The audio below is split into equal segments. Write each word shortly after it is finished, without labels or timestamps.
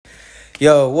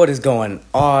Yo, what is going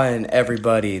on,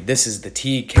 everybody? This is the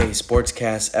TK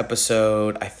Sportscast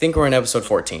episode. I think we're in episode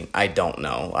 14. I don't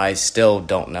know. I still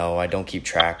don't know. I don't keep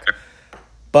track.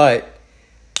 But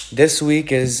this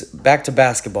week is back to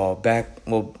basketball.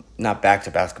 Not back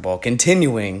to basketball.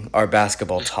 Continuing our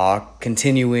basketball talk.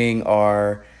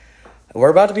 We're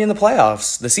about to be in the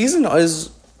playoffs. The season is,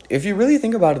 if you really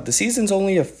think about it, the season's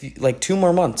only 2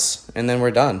 more months, and then we're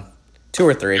done. 2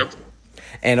 or 3. Yep.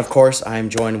 And, of course, I'm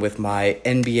joined with my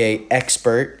NBA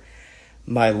expert,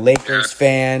 my Lakers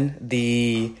fan,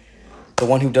 the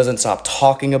one who doesn't stop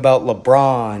talking about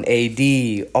LeBron,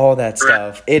 AD, all that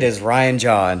stuff. It is Ryan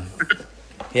John.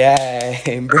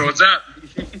 Yay. What's up?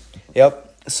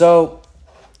 Yep. So,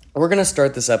 we're going to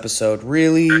start this episode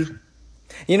really...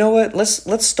 You know what?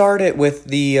 Let's start it with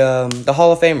the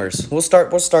Hall of Famers. We'll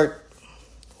start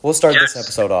this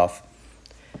episode off.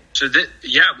 So,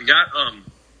 we got...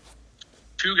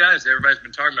 2 guys that everybody's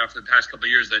been talking about for the past couple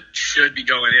of years that should be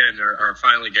going in or are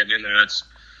finally getting in there. That's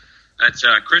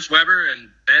Chris Webber and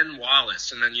Ben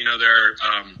Wallace, and then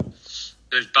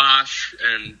there's Bosh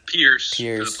and Pierce for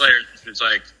the players. It's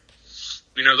like,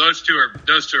 those two are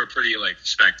pretty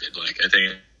expected. I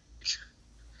think,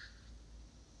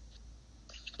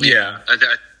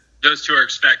 those 2 are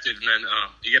expected, and then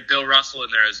you get Bill Russell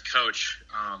in there as coach,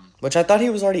 which I thought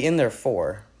he was already in there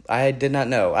for. I did not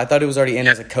know. I thought he was already in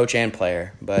as a coach and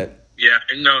player, but... Yeah,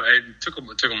 no, it took him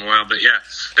a while, but yeah.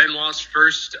 Ben Wallace,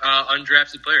 first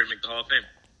undrafted player to make the Hall of Fame.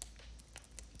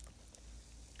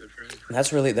 Good for him.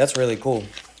 That's really cool.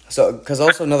 So, because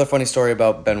also another funny story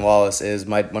about Ben Wallace is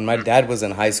when my dad was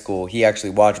in high school, he actually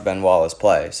watched Ben Wallace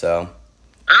play, so...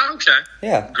 Oh, okay.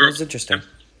 Yeah, it was interesting.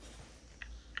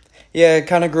 Yeah,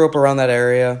 kind of grew up around that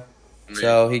area.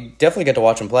 So he definitely got to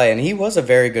watch him play, and he was a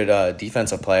very good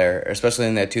defensive player, especially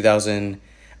in that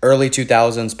early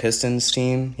 2000s Pistons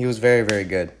team. He was very, very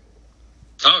good.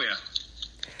 Oh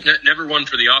yeah, never won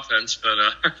for the offense,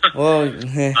 but well,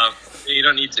 you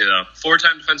don't need to though.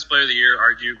 4-time Defensive Player of the Year,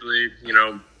 arguably,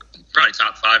 probably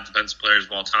top 5 defensive players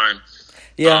of all time.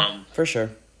 Yeah, for sure.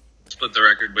 Split the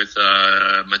record with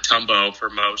Mutombo for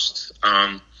most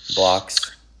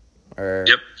blocks. Yep.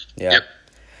 Yeah. Yep.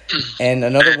 And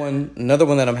another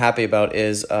one that I'm happy about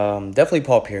is definitely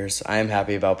Paul Pierce. I am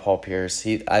happy about Paul Pierce.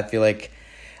 I feel like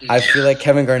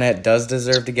Kevin Garnett does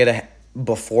deserve to get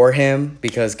before him,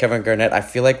 because Kevin Garnett, I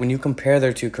feel like when you compare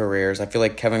their 2 careers, I feel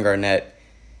like Kevin Garnett...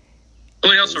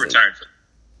 Well, he also retired.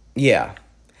 Yeah.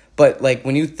 But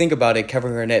when you think about it,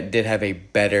 Kevin Garnett did have a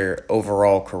better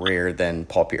overall career than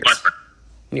Paul Pierce.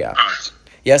 Yeah.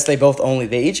 Yes, they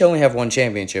each only have 1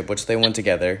 championship, which they won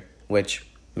together, which...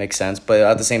 makes sense, but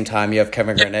at the same time, you have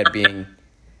Kevin Garnett being...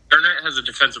 Garnett has a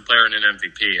defensive player and an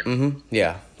MVP. Mm-hmm.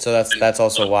 Yeah, so that's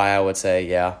also why I would say,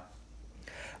 yeah.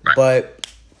 Right. But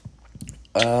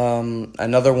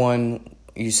another one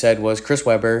you said was Chris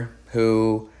Webber,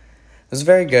 who was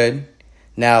very good.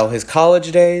 Now, his college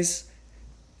days,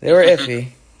 they were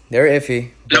iffy.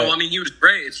 No, I mean, he was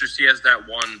great. It's just he has that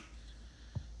one...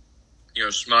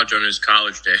 smudge on his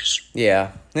college days.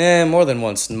 Yeah. More than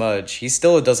one smudge. He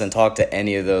still doesn't talk to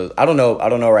any of those. I don't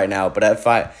know right now, but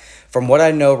from what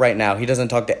I know right now, he doesn't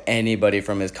talk to anybody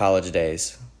from his college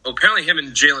days. Well, apparently him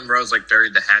and Jalen Rose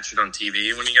buried the hatchet on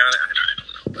TV when he got it. I don't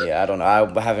know. But... Yeah, I don't know.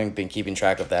 I haven't been keeping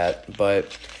track of that,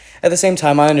 but at the same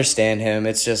time, I understand him.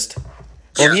 It's just,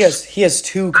 he has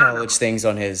 2 college things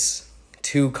on his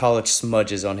 2 college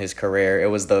smudges on his career. It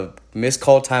was the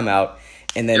miscalled timeout.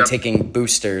 And then taking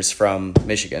boosters from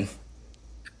Michigan.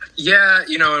 Yeah,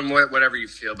 and whatever you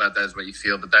feel about that is what you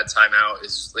feel. But that timeout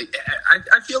is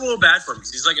I feel a little bad for him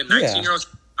because he's a 19-year-old,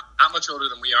 not much older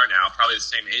than we are now, probably the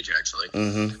same age actually.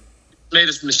 Mm-hmm. Made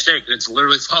his mistake, and it's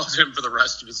literally followed him for the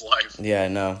rest of his life. Yeah, I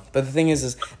know. But the thing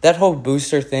is that whole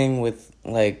booster thing with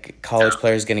college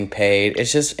players getting paid.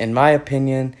 It's just, in my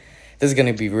opinion, this is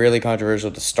going to be really controversial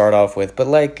to start off with.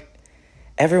 But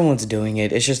everyone's doing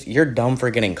it. It's just you're dumb for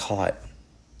getting caught.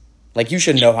 You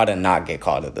should know how to not get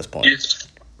caught at this point.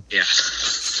 Yeah.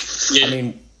 I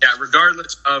mean... Yeah,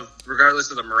 regardless of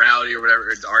the morality or whatever,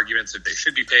 the arguments, if they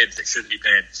should be paid, if they shouldn't be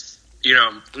paid,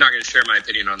 I'm not going to share my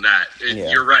opinion on that.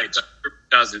 You're right. The group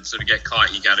does it, so to get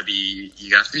caught, you got to be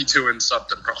doing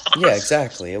something wrong. Yeah,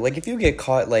 exactly. If you get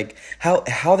caught,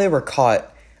 how they were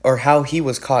caught, or how he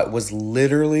was caught, was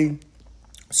literally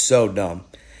so dumb.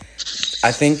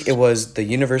 I think it was the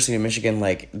University of Michigan,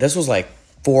 this was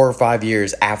 4 or 5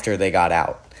 years after they got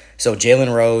out. So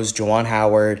Jalen Rose, Juwan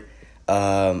Howard,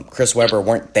 Chris Webber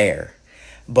weren't there.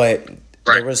 But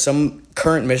there was some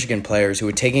current Michigan players who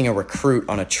were taking a recruit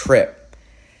on a trip,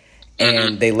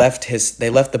 and they left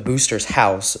the booster's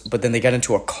house, but then they got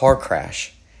into a car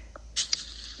crash.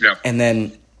 Yeah. And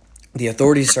then the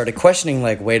authorities started questioning,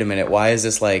 like, wait a minute, why is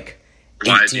this like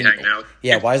Why is he hanging out?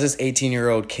 Yeah, why is this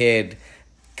 18-year-old kid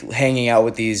hanging out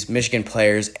with these Michigan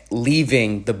players,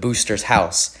 leaving the booster's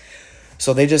house?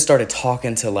 So they just started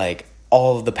talking to like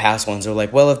all of the past ones. They're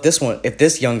like, well, if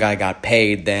this young guy got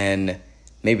paid, then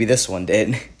maybe this one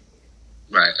did.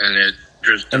 Right, and it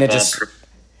just and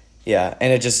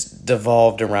it just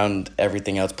devolved around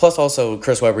everything else. Plus, also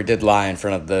Chris Webber did lie in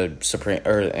front of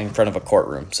in front of a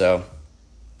courtroom. So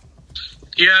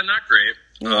yeah, not great.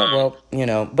 Well,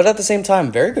 but at the same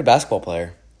time, very good basketball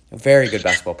player. Very good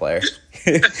basketball player.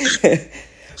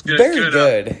 Very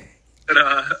good. Good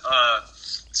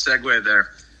segue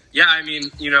there. Yeah, I mean,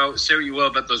 say what you will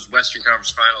about those Western Conference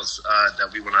Finals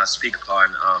that we want to speak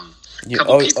upon.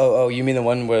 You mean the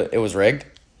one where it was rigged?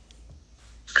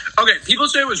 Okay, people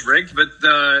say it was rigged, but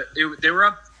they were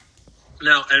up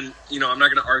now, and I'm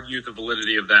not going to argue the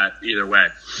validity of that either way.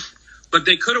 But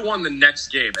they could have won the next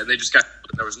game, and they just got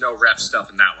there was no ref stuff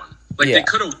in that one. They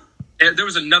could have. There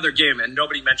was another game, and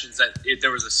nobody mentions that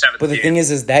there was a seventh. But the thing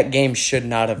is that game should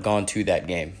not have gone to that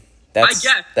game. That's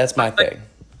my thing.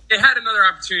 They had another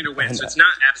opportunity to win, so it's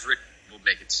not as rigged as we'll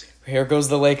make it seem. Here goes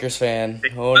the Lakers fan.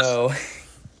 Oh no.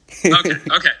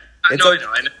 Okay. I know.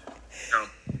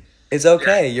 It's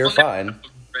okay. You're fine.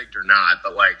 Rigged or not,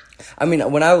 but I mean,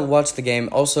 when I watched the game,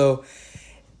 also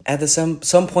at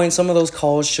some point, some of those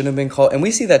calls shouldn't have been called, and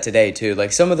we see that today too.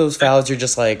 Like some of those fouls, you're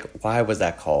just like, why was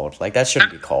that called? Like that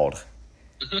shouldn't be called.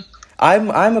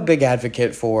 Mm-hmm. I'm a big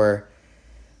advocate for.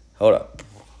 Hold up,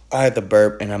 I had to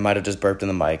burp, and I might have just burped in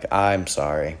the mic. I'm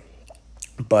sorry,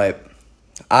 but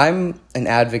I'm an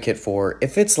advocate for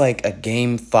if it's like a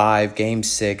Game 5, Game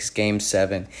 6, Game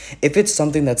 7, if it's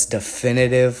something that's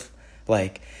definitive.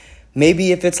 Like,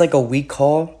 maybe if it's like a weak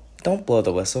call, don't blow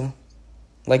the whistle.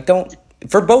 Like, don't,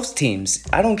 for both teams.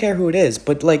 I don't care who it is,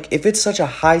 but like, if it's such a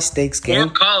high stakes game.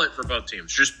 Don't call it for both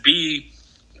teams. Just be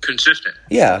consistent.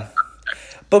 Yeah.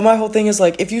 But my whole thing is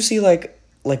like, if you see like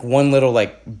one little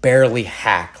like barely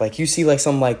hack, like you see like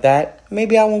something like that,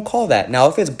 maybe I won't call that. Now,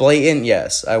 if it's blatant,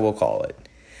 yes, I will call it.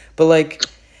 But like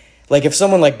if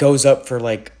someone like goes up for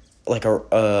like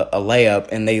a layup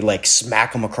and they like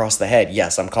smack them across the head,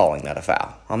 yes, I'm calling that a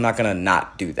foul. I'm not gonna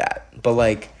not do that. But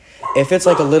like if it's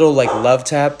like a little like love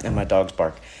tap, and my dogs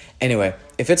bark. Anyway,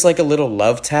 if it's like a little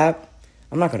love tap,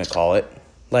 I'm not gonna call it.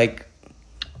 Like,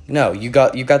 no, you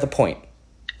got the point,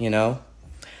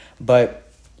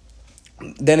 But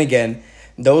then again,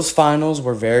 those finals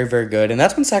were very, very good, and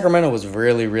that's when Sacramento was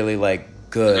really, really like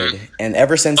good. And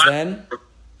ever since then,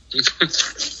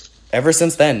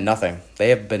 nothing. They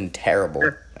have been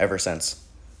terrible ever since.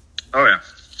 Oh, yeah.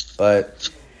 But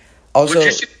also, would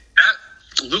you say that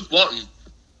Luke Walton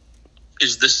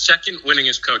is the second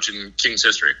winningest coach in Kings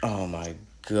history? Oh my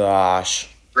gosh.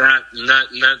 Not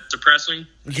depressing?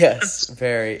 Yes,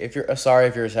 very. If you're a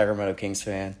Sacramento Kings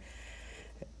fan,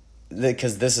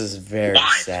 because this is very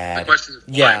sad. The question is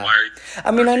why? Why are you?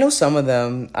 I mean, I know some of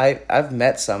them. I've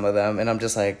met some of them, and I'm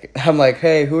like,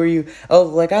 hey, who are you? Oh,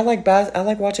 like I like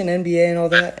watching NBA and all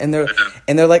that, and they're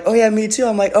like, oh yeah, me too.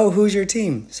 I'm like, oh, who's your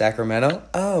team? Sacramento.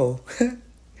 Oh.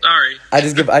 Sorry. I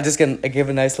give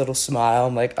a nice little smile.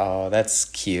 I'm like, oh, that's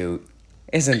cute.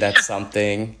 Isn't that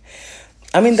something?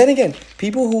 I mean, then again,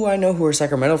 people who I know who are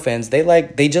Sacramento fans,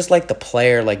 they just like the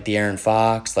player, like De'Aaron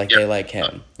Fox, like they like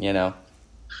him,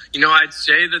 I'd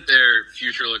say that their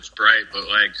future looks bright, but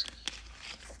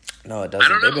no, it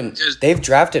doesn't. I don't know. They've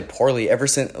drafted poorly ever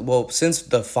since. Well, since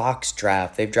the Fox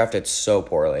draft, they've drafted so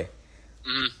poorly.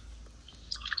 Mm-hmm.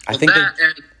 I think the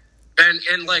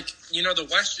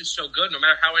West is so good. No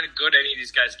matter how good any of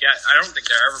these guys get, I don't think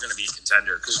they're ever going to be a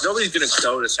contender because nobody's going to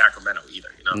go to Sacramento either.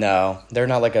 No, they're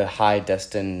not like a high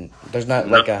destined. There's not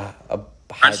like a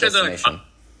high destination.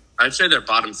 I'd say they're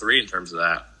bottom 3 in terms of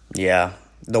that. Yeah.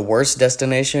 The worst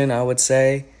destination, I would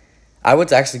say, I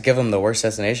would actually give them the worst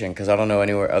destination because I don't know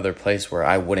anywhere other place where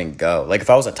I wouldn't go. Like if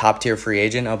I was a top tier free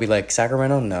agent, I'll be like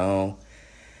Sacramento, no.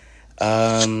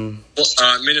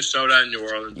 Minnesota and New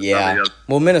Orleans. Yeah.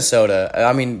 Well, Minnesota.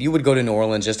 I mean, you would go to New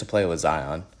Orleans just to play with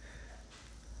Zion.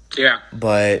 Yeah.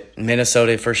 But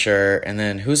Minnesota for sure. And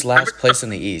then who's last place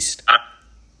in the East? I'm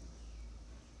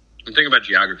thinking about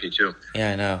geography too.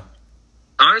 Yeah, I know.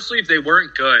 Honestly, if they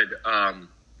weren't good,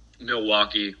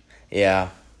 Milwaukee. Yeah.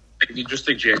 You just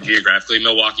think geographically,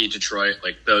 Milwaukee, Detroit,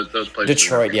 like those places.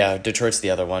 Detroit, yeah. Detroit's the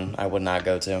other one I would not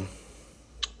go to.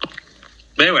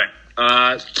 But anyway,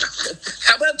 how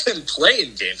about them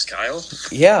playing games, Kyle?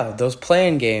 Yeah, those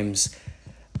playing games.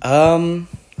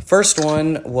 First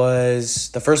one was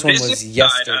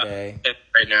yesterday.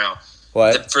 Right now.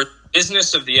 What? For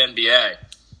business of the NBA,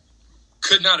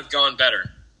 could not have gone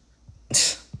better.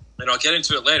 and I'll get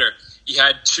into it later, you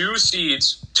had two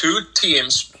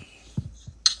teams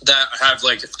that have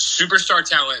like superstar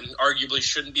talent and arguably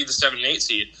shouldn't be the 7 and 8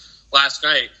 seed last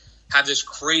night have this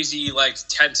crazy like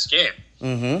tense game.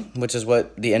 Mm-hmm. Which is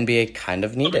what the NBA kind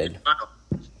of needed.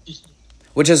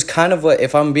 Which is kind of what,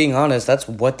 if I'm being honest, that's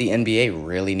what the NBA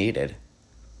really needed.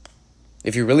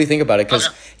 If you really think about it, because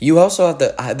you also have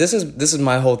to. This is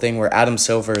my whole thing where Adam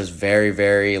Silver is very,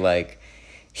 very like,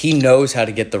 he knows how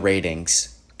to get the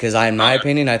ratings. Because in my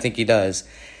opinion, I think he does.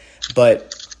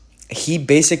 But he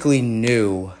basically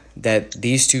knew that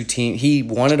these two teams, he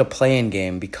wanted a play-in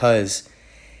game because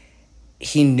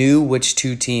he knew which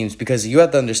two teams, because you have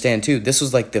to understand too, this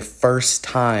was like the first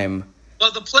time.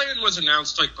 Well, the play-in was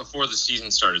announced like before the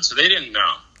season started, so they didn't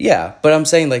know. Yeah, but I'm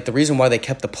saying like the reason why they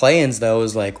kept the play-ins though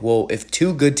is like, well, if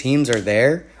two good teams are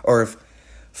there, or if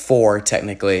four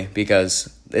technically,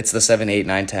 because it's the 7, 8,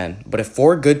 9, 10. But if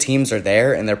 4 good teams are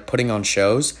there and they're putting on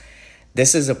shows,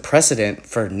 this is a precedent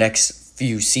for next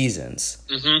few seasons.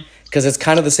 Because it's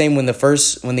kind of the same when the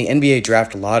NBA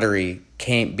draft lottery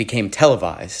became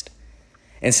televised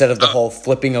instead of the whole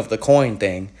flipping of the coin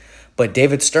thing. But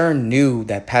David Stern knew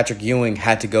that Patrick Ewing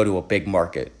had to go to a big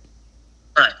market.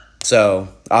 Right. So,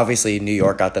 obviously, New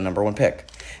York got the number 1 pick.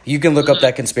 You can look up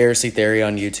that conspiracy theory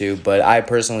on YouTube, but I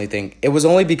personally think it was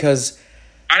only because...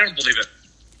 I don't believe it.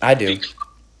 I do.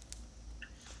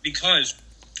 Because,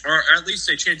 or at least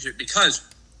they changed it, because,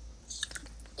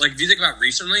 like, if you think about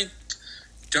recently,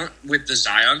 with the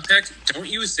Zion pick, don't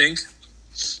you think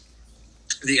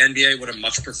the NBA would have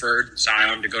much preferred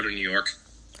Zion to go to New York?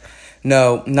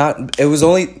 No, not. It was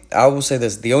only. I will say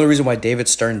this: the only reason why David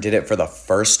Stern did it for the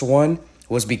first one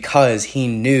was because he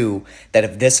knew that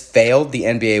if this failed, the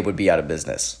NBA would be out of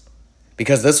business.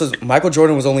 Because Michael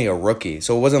Jordan was only a rookie,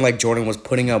 so it wasn't like Jordan was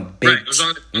putting up big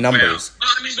numbers. Well,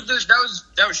 I mean, but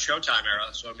that was Showtime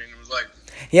era, so I mean, it was like.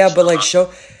 Yeah, but like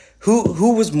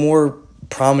who was more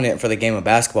prominent for the game of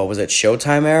basketball? Was it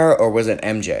Showtime era or was it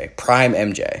MJ? Prime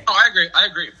MJ? Oh, I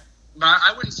agree. But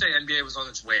I wouldn't say NBA was on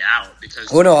its way out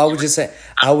because. Well, no, I would just say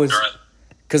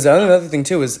because the other thing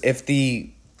too is if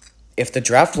the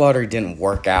draft lottery didn't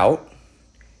work out,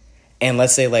 and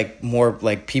let's say like more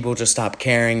like people just stopped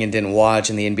caring and didn't watch,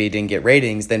 and the NBA didn't get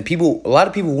ratings, then a lot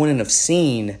of people wouldn't have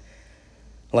seen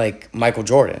like Michael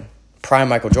Jordan, prime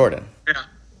Michael Jordan.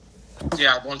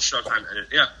 Yeah, one Showtime edit.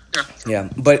 Yeah. Yeah,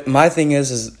 but my thing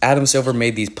is Adam Silver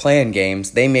made these play-in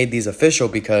games. They made these official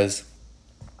because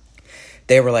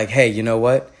they were like, hey, you know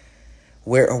what?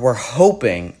 We're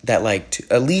hoping that like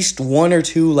at least 1 or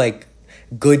 2 like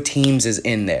good teams is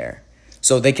in there,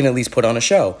 so they can at least put on a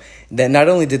show. Then not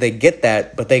only did they get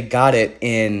that, but they got it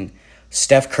in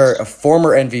Steph Curry, a former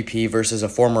MVP versus a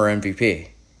former MVP,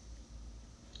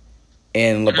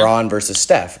 and LeBron versus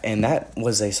Steph, and that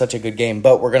was such a good game.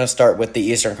 But we're gonna start with the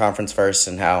Eastern Conference first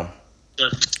and how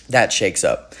that shakes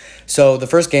up. So the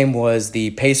first game was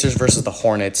the Pacers versus the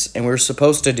Hornets, and we were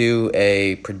supposed to do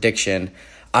a prediction.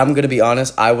 I'm going to be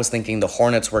honest, I was thinking the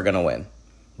Hornets were going to win.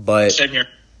 But same here.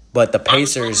 But the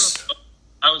Pacers...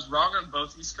 I was wrong on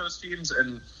both East Coast teams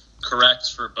and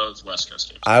correct for both West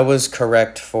Coast teams. I was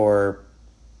correct for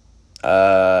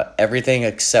everything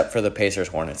except for the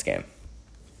Pacers-Hornets game.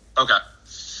 Okay.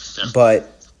 Yeah.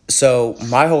 But, so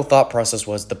my whole thought process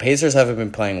was the Pacers haven't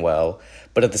been playing well.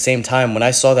 But at the same time, when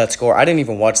I saw that score, I didn't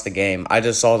even watch the game. I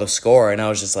just saw the score, and I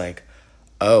was just like,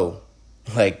 oh,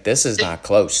 like, this is not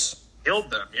close.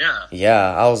 Killed them, yeah.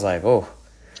 Yeah, I was like, oh.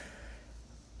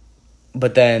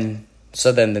 But then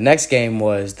the next game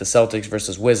was the Celtics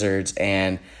versus Wizards,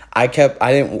 and I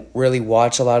didn't really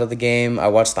watch a lot of the game. I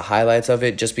watched the highlights of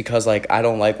it just because, like, I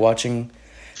don't like watching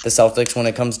the Celtics when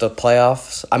it comes to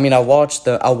playoffs. I mean, I'll watch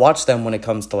them when it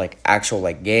comes to like actual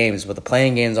like games, but the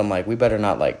playing games, I'm like, we better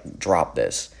not like drop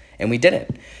this, and we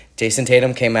didn't. Jason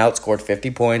Tatum came out, scored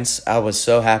 50 points. I was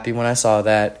so happy when I saw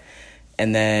that,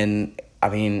 and then I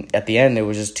mean, at the end, it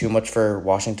was just too much for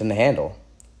Washington to handle.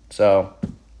 So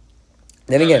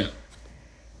then again,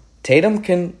 Tatum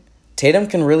can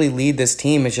really lead this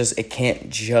team. It's just it can't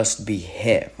just be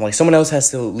him. Like someone else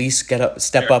has to at least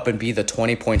step up and be the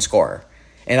 20-point scorer.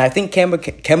 And I think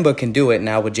Kemba can do it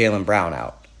now with Jaylen Brown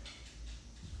out.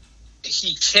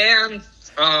 He can.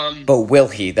 But will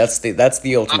he? That's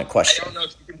the ultimate question. I don't know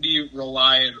if you can be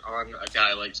reliant on a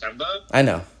guy like Kemba. I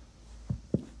know.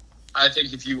 I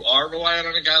think if you are reliant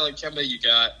on a guy like Kemba, you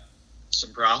got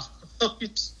some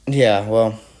problems. Yeah,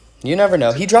 well, you never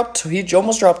know. He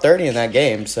almost dropped 30 in that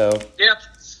game, so.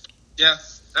 Yeah.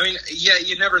 I mean, yeah,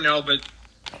 you never know, but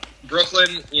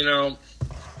Brooklyn, you know,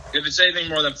 if it's anything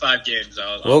more than 5 games,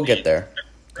 we'll get there.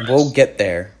 We'll get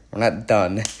there. We're not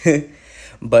done.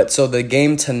 But so the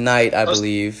game tonight, I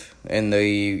believe,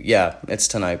 it's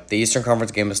tonight. The Eastern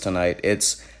Conference game is tonight.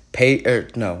 It's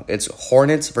it's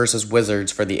Hornets versus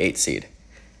Wizards for the 8th seed.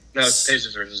 No, it's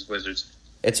Pacers versus Wizards.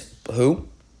 It's who?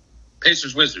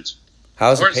 Pacers Wizards.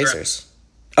 How is it Pacers?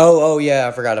 Oh yeah,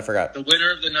 I forgot. The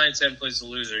winner of the 9-10 plays the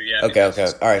loser. Yeah. Okay. All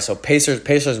right. So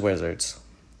Pacers Wizards.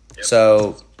 Yep.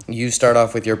 So you start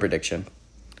off with your prediction.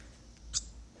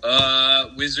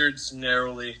 Wizards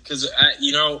narrowly, because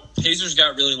Pacers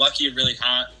got really lucky and really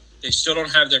hot. They still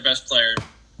don't have their best player.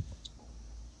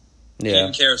 Yeah.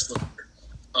 Karis LeVert.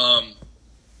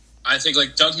 I think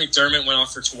like Doug McDermott went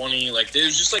off for 20. Like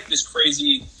there's just like this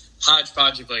crazy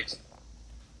hodgepodge of like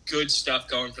good stuff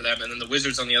going for them, and then the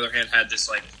Wizards on the other hand had this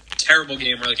like terrible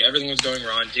game where like everything was going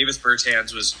wrong. Davis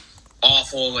Bertans was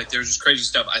awful. Like there's just crazy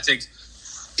stuff. I think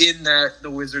in that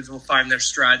the Wizards will find their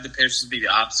stride. The Pacers will be the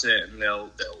opposite, and they'll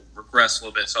regress a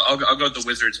little bit. So I'll go with the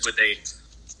Wizards with the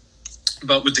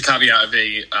caveat of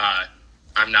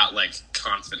I'm not like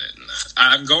confident in that.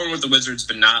 I'm going with the Wizards,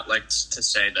 but not like to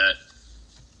say that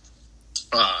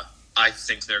I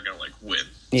think they're gonna like win.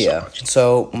 Yeah.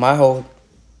 So I'm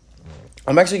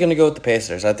actually gonna go with the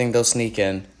Pacers. I think they'll sneak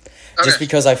in, just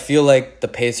because I feel like the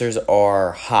Pacers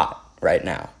are hot right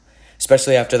now.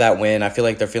 Especially after that win, I feel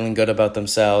like they're feeling good about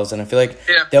themselves, and I feel like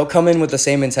they'll come in with the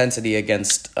same intensity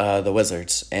against the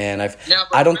Wizards. And I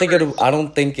don't think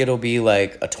it'll be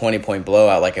like a 20-point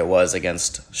blowout like it was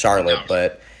against Charlotte,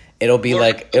 but it'll be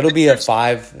like a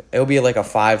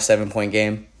 5-7 point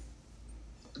game.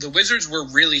 The Wizards were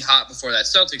really hot before that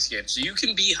Celtics game, so you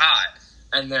can be hot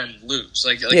and then lose.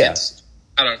 It's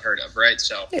not unheard of, right?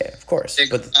 So yeah, of course. Then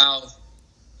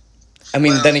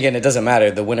then again, it doesn't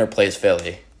matter. The winner plays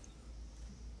Philly.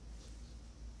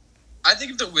 I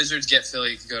think if the Wizards get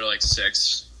Philly, it could go to like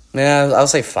 6. Yeah, I'll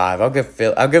say 5.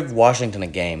 I'll give Washington a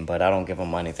game, but I don't give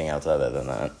them anything else other than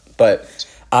that. But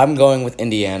I'm going with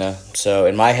Indiana. So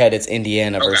in my head, it's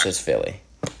Indiana versus Philly.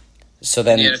 So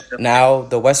then now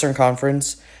the Western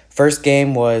Conference. First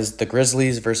game was the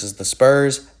Grizzlies versus the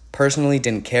Spurs. Personally,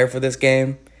 didn't care for this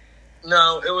game.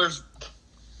 No, it was.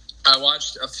 I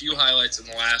watched a few highlights in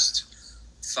the last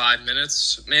 5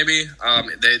 minutes, maybe.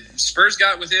 The Spurs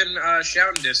got within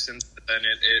shouting distance, but then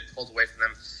it pulled away from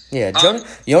them. Yeah,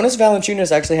 Jonas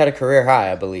Valanciunas actually had a career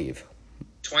high, I believe.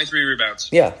 23 rebounds.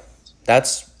 Yeah,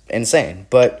 that's insane.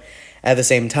 But at the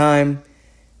same time,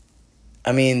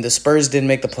 I mean, the Spurs didn't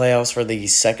make the playoffs for the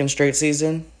second straight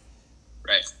season.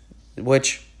 Right.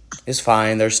 Which is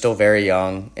fine. They're still very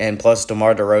young. And plus,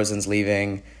 DeMar DeRozan's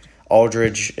leaving.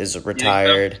 Aldridge is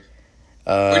retired.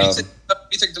 Where do you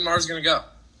think DeMar's going to go?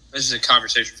 This is a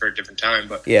conversation for a different time,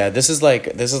 but yeah, this is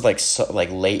like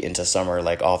late into summer,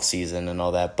 like off season and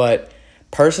all that. But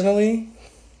personally,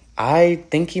 I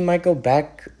think he might go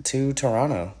back to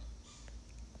Toronto.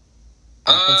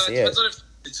 I can see it. It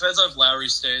depends on if Lowry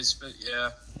stays, but yeah.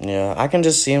 Yeah, I can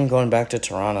just see him going back to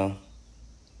Toronto,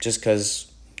 just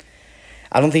because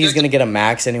I don't think he's gonna get a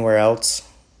max anywhere else.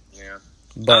 Yeah,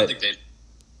 but I don't think they.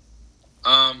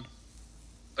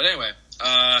 But anyway,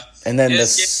 and then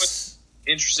this game was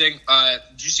interesting.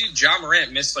 Did you see John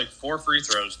Morant missed like 4 free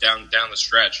throws down the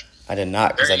stretch? I did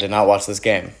not, because I did not watch this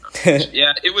game.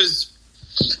 Yeah, it was.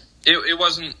 It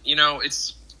wasn't.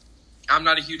 It's. I'm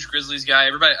not a huge Grizzlies guy.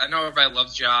 I know everybody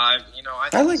loves Ja.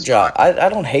 I like Ja. I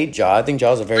don't hate Ja. I think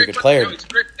Ja's a very good player. He's a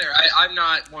great player. I'm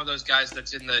not one of those guys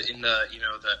that's in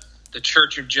the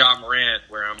Church of Ja Morant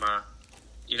where I'm God.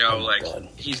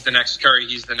 He's the next Curry,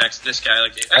 he's the next this guy.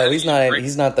 He's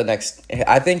not the next.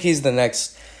 I think he's the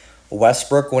next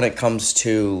Westbrook when it comes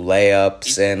to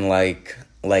layups and like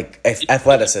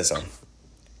athleticism.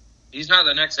 He's not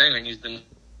the next anything. He's the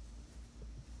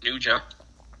new Ja.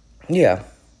 Yeah.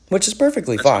 Which is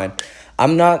perfectly fine.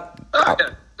 I'm not.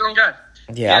 Good guy.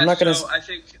 Yeah, I'm not gonna. I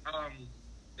think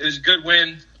it was a good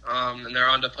win, and they're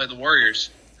on to play the Warriors.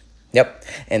 Yep,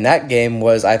 and that game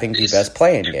was, I think, the best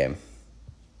playing game.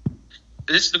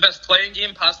 This is the best playing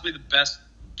game, possibly the best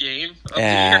game of the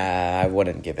year. I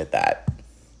wouldn't give it that.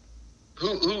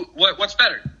 What's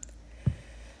better?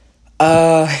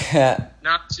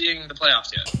 Not seeing the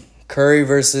playoffs yet. Curry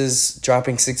versus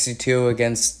dropping 62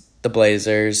 against the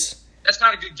Blazers. That's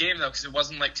not a good game, though, because it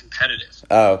wasn't, competitive.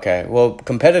 Oh, okay. Well,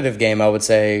 competitive game, I would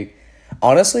say,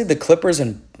 honestly, the Clippers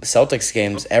and Celtics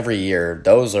games every year,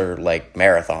 those are,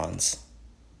 marathons.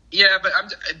 Yeah, but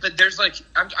there's, I'm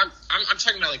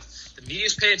talking about, the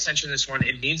media's paying attention to this one.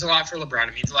 It means a lot for LeBron.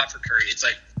 It means a lot for Curry. It's,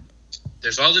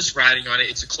 there's all this riding on it.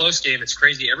 It's a close game. It's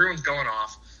crazy. Everyone's going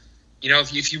off.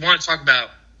 If you want to talk about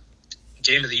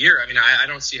game of the year, I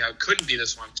don't see how it couldn't be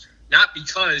this one. Not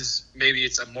because maybe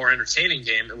it's a more entertaining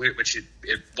game, which it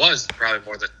was probably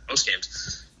more than most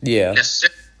games, Yeah.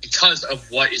 necessarily because of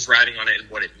what is riding on it and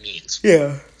what it means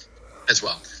Yeah. as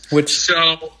well. Which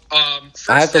So,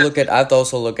 I have to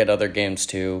also look at other games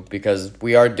too, because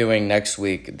we are doing next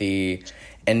week the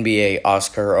NBA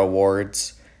Oscar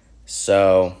Awards.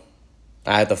 So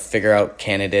I have to figure out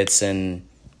candidates and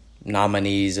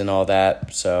nominees and all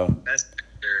that. So Best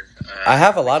Actor, I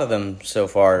have a lot of them so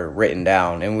far written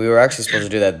down, and we were actually supposed to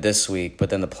do that this week, but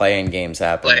then the play-in games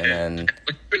happened, and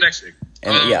we'll do it next week.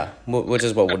 which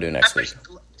is what we'll do next week.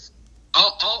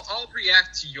 I'll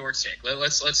react to your take.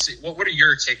 Let's see. What are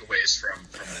your takeaways from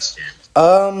this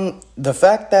game? The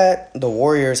fact that the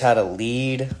Warriors had a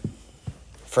lead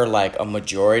for like a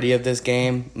majority of this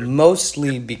game,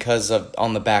 mostly because of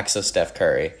on the backs of Steph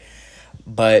Curry,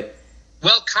 but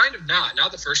Well, kind of not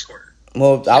the first quarter.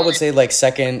 well, I would say like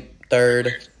second,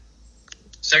 third,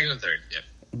 Second and third, yeah.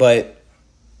 but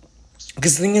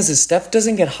because the thing is Steph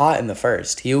doesn't get hot in the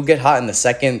first. He'll get hot in the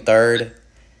second, third.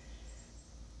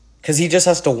 Because he just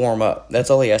has to warm up.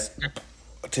 That's all he has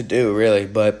to do, really.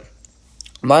 But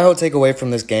my whole takeaway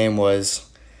from this game was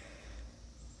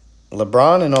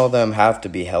LeBron and all them have to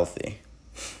be healthy.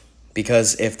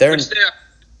 Because if they're... Which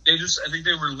I think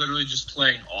they were literally just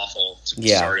playing awful to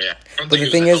start it. But the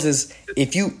thing is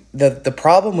if you... The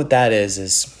problem with that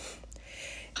is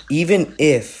even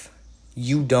if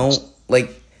you don't...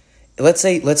 Like, let's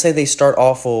say they start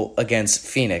awful against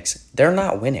Phoenix. They're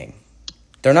not winning.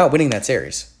 They're not winning that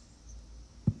series.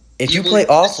 If you play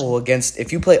awful against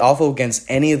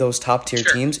any of those top tier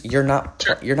teams, you're not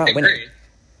winning.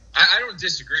 I don't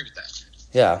disagree with that.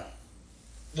 Yeah.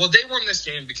 Well, they won this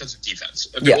game because of defense.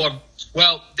 Yeah.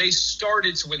 Well, they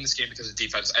started to win this game because of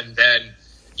defense, and then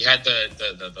you had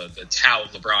the towel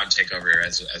LeBron take over,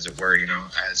 as it were,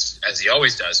 as he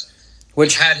always does.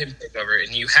 Which had him take over,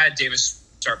 and you had Davis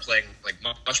start playing like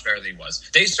much better than he was.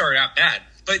 They started out bad,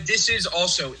 but this is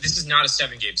not a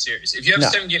 7-game series. If you have a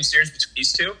 7-game series between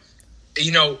these two,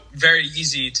 very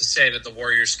easy to say that the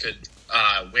Warriors could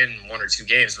win 1 or 2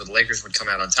 games, but the Lakers would come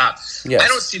out on top. Yes. I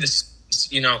don't see this,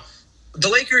 the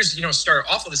Lakers, start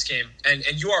awful this game, and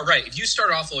you are right. If you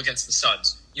start awful against the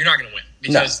Suns, you're not going to win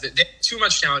because they have too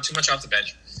much talent, too much off the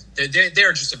bench.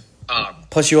 They're just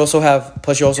plus you also have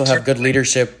good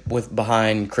leadership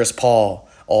behind Chris Paul,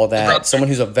 all that. Someone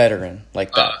who's a veteran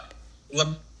like that.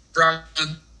 LeBron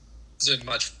is a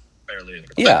much better leader.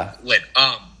 Yeah.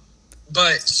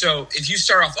 But so if you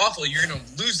start off awful, you're going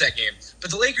to lose that game.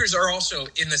 But the Lakers are also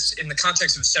in the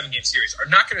context of a 7-game series are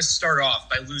not going to start off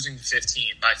by losing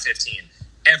by 15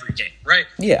 every game, right?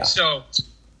 Yeah. So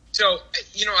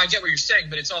I get what you're saying,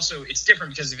 but it's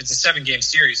different because if it's a 7-game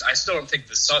series, I still don't think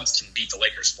the Suns can beat the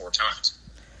Lakers 4 times.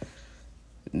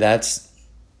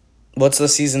 What's the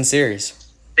season series?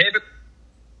 Well,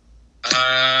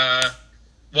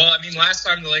 I mean, last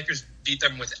time the Lakers beat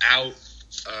them without.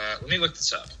 Let me look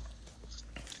this up.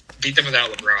 Beat them without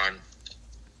LeBron.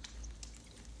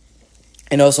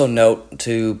 And also note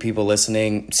to people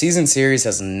listening, season series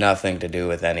has nothing to do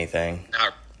with anything. No.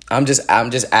 I'm just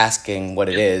asking what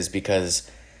it is because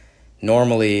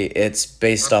normally it's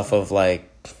based off of like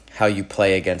how you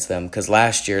play against them. Because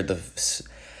last year the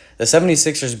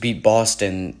 76ers beat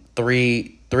Boston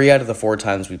three out of the 4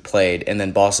 times we played, and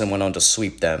then Boston went on to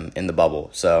sweep them in the bubble.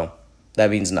 So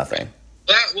that means nothing.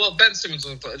 Well, Ben Simmons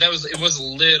it was a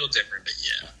little different, but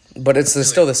yeah. But it's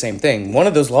still the same thing. One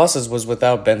of those losses was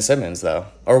without Ben Simmons, though,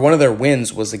 or one of their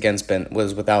wins was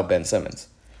without Ben Simmons.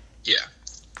 Yeah.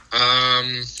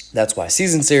 That's why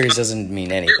season series doesn't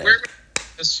mean anything.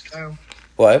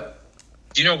 What?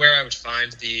 Do you know where I would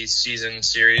find the season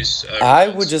series? I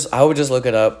would just look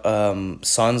it up.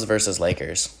 Suns versus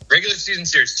Lakers. Regular season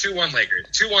series 2-1 Lakers,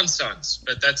 2-1 Suns,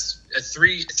 but that's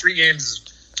 3 games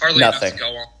is hardly nothing. Enough to go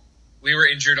on. We were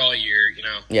injured all year,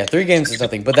 Yeah, 3 games is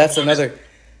nothing, but that's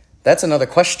another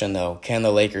question though. Can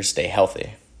the Lakers stay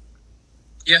healthy?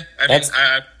 Yeah,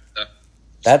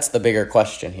 that's the bigger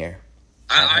question here.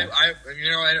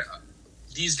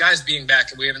 These guys being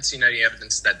back, we haven't seen any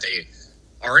evidence that they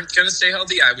aren't going to stay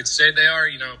healthy. I would say they are,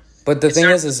 But the thing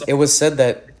is it was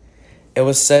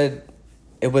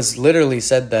literally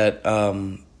said that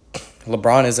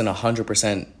LeBron isn't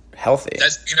 100% healthy.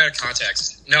 That's out of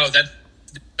context. No,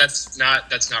 that's not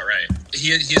right. He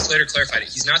has later clarified it.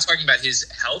 He's not talking about his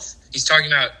health. He's talking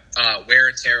about wear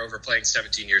and tear over playing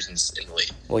 17 years in the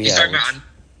league. Well, he's talking about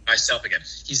myself again.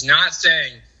 He's not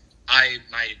saying my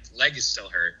leg is still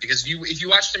hurt because if you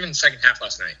watched him in the second half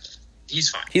last night, he's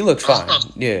fine. He looked fine.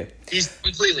 Yeah, he's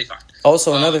completely fine.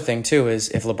 Also, another thing too is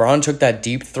if LeBron took that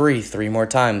deep 3 more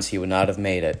times, he would not have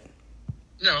made it.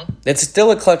 No, it's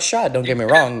still a clutch shot. Don't get me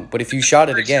wrong, but if you shot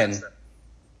it again,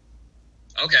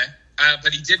 okay.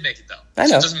 But he did make it, though. I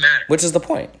know. So it doesn't matter. Which is the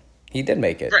point. He did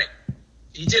make it. Right.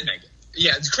 He did make it.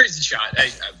 Yeah, it's a crazy shot.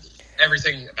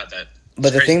 Everything about that.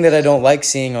 But the thing that I don't like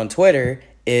seeing on Twitter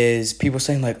is people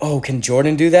saying, like, oh, can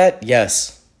Jordan do that?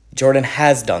 Yes. Jordan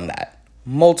has done that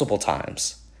multiple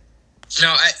times.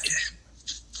 No,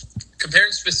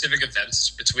 comparing specific events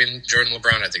between Jordan and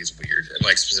LeBron, I think is weird, and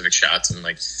like specific shots, and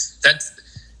like that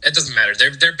doesn't matter.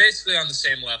 They're basically on the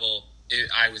same level,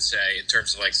 I would say, in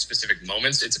terms of like specific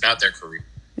moments. It's about their career.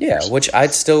 Yeah, which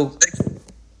I'd still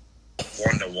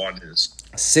 1-1 is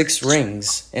 6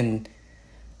 rings, and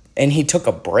he took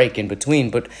a break in between.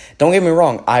 But don't get me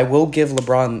wrong, I will give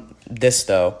LeBron this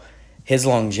though: his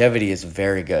longevity is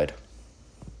very good.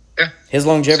 Yeah. His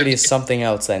longevity is something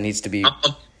else that needs to be.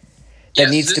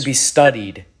 Needs to be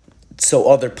studied so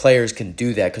other players can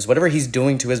do that. Because whatever he's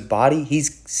doing to his body,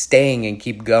 he's staying and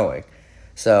keep going.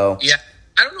 So yeah,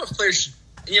 I don't know if players should,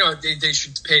 they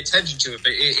should pay attention to it.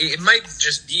 But it might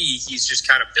just be he's just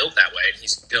kind of built that way, and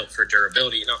he's built for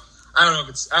durability. I don't know if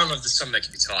it's something that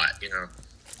can be taught.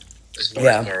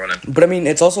 But I mean,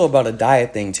 it's also about a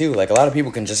diet thing too. Like a lot of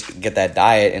people can just get that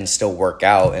diet and still work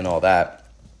out and all that.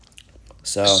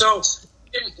 So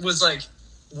it was like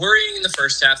worrying in the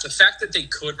first half. The fact that they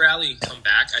could rally and come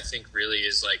back, I think, really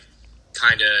is like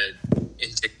kind of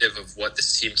indicative of what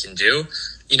this team can do.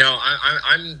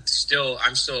 I'm still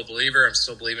a believer. I'm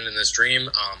still believing in this dream,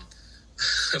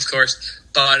 of course.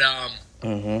 But I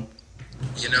don't.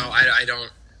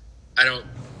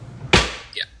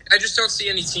 Yeah, I just don't see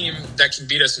any team that can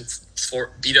beat us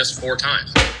beat us 4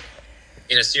 times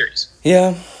in a series.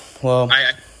 Yeah, well,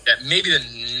 maybe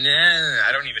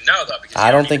I don't even know though. Because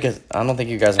I don't think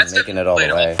you guys are making it all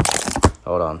the way.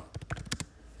 Hold on,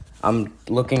 I'm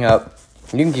looking up.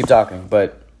 You can keep talking,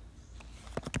 but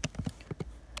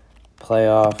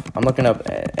playoff. I'm looking up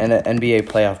an NBA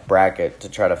playoff bracket to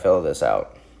try to fill this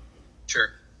out.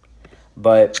 Sure,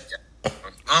 but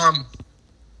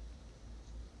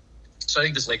So I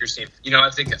think this Lakers team.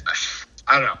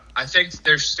 I don't know. I think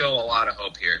there's still a lot of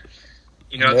hope here.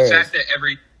 The fact that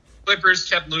every Clippers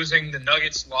kept losing, the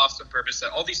Nuggets lost on purpose,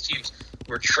 that all these teams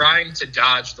were trying to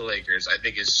dodge the Lakers, I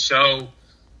think is so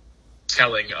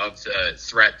telling of the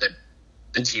threat that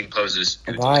the team poses.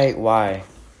 Why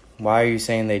are you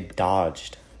saying they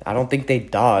dodged? I don't think they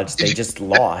dodged. They just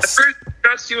lost. Did you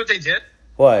not see what they did?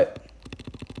 What?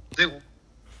 The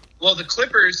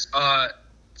Clippers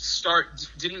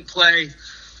didn't play.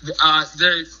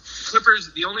 The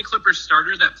Clippers, the only Clippers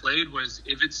starter that played was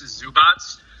Ivica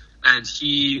Zubac, and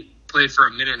he played for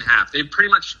a minute and a half. They pretty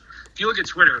much, if you look at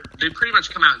Twitter, they pretty much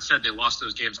come out and said they lost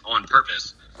those games on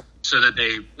purpose so that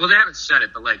they haven't said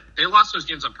it, but like they lost those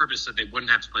games on purpose so they wouldn't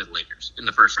have to play the Lakers in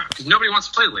the first round because nobody wants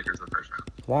to play the Lakers in the first round.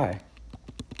 Why?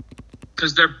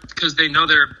 Because they know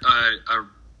they're a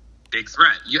big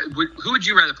threat. Who would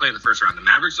you rather play in the first round, the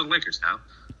Mavericks or the Lakers now?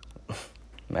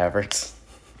 Mavericks.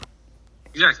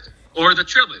 Exactly. Or the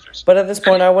Trailblazers. But at this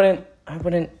point, I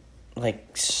wouldn't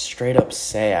like straight up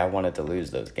say I wanted to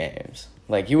lose those games.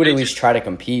 Like you would at least try to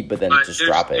compete, but then just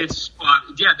drop it.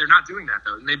 They're not doing that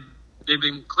though.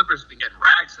 And Clippers have been getting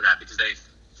ragged for that because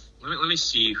let me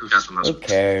see who got the most. Who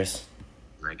cares?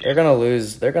 They're gonna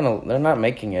lose. They're not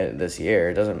making it this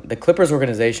year. The Clippers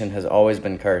organization has always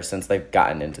been cursed since they've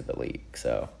gotten into the league,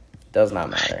 so it does not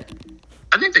matter.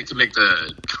 I think they can make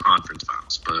the conference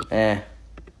finals, but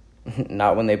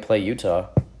not when they play Utah.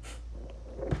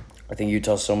 I think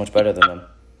Utah's so much better than them.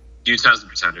 Utah's the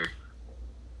pretender.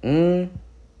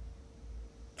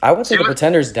 I would say the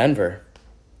pretender's Denver.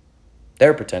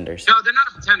 They're pretenders. No, they're not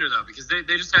a pretender though because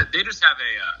they just have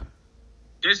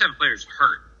players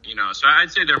hurt. So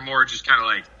I'd say they're more just kind of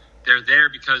like they're there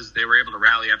because they were able to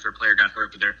rally after a player got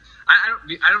hurt. But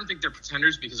I don't think they're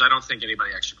pretenders because I don't think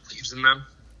anybody actually believes in them.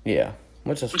 Yeah,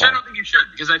 which fine. I don't think you should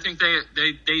because I think they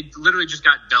literally just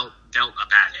got dealt a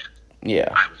bad hand.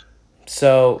 Yeah.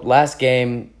 So last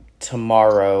game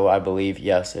tomorrow, I believe.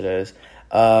 Yes, it is.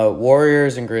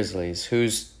 Warriors and Grizzlies.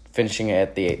 Who's finishing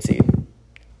at the 8th seed?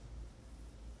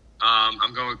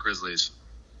 I'm going with Grizzlies.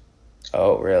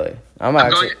 Oh, really? I'm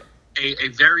going a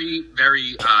very,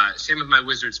 very same with my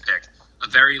Wizards pick. A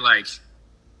very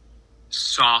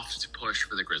soft push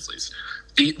for the Grizzlies.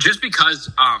 Just because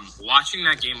watching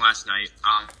that game last night,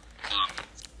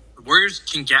 the Warriors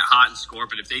can get hot and score,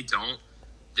 but if they don't,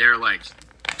 they're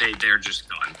they're just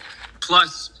done.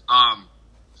 Plus,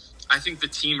 I think the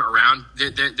team around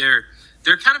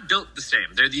they're kind of built the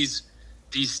same. They're these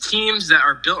teams that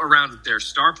are built around their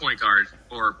star point guard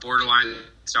or borderline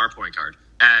star point guard,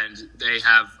 and they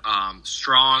have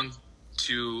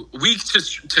weak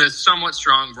to somewhat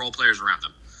strong role players around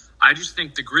them. I just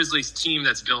think the Grizzlies team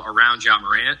that's built around Ja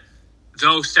Morant,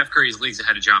 though Steph Curry is leagues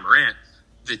ahead of Ja Morant,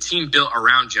 the team built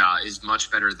around Ja is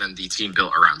much better than the team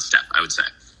built around Steph, I would say.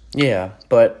 Yeah,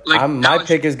 but Like, my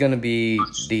pick is going to be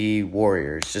the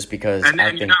Warriors, just because And I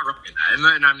you're think not wrong in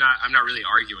that. And I'm not really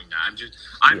arguing that.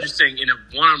 I'm just saying in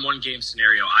a one-on-one game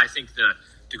scenario, I think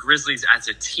the Grizzlies as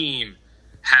a team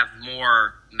have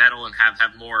more metal and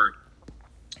have more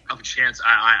of a chance,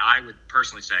 I would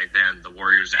personally say, than the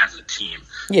Warriors as a team.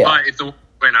 Yeah. But if the Warriors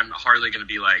win, I'm hardly going to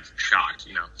be like shocked,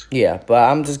 you know. yeah, but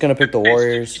I'm just going to pick the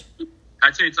Warriors.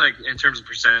 I'd say it's like in terms of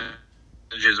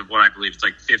percentages of what I believe, it's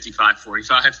like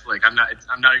 55-45. Like I'm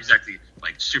not exactly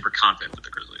like super confident with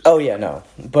the Grizzlies. Oh yeah, no.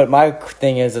 But my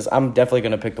thing is I'm definitely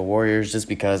going to pick the Warriors just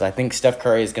because I think Steph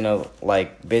Curry is going to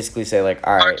like basically say like,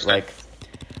 all right, 100%. like,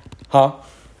 huh?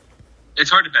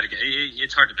 It's hard to bet against.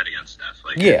 It's hard to bet against Steph.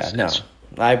 Like, Yeah, no.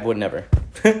 I would never.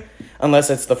 Unless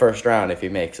it's the first round if he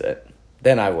makes it.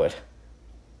 Then I would.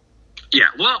 Yeah,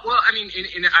 well, I mean,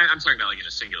 I'm talking about like in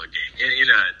a singular game. In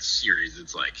a series,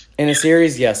 it's like In a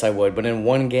series, yes, I would. But in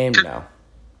one game, no.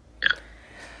 Yeah.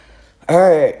 All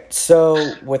right,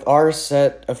 so with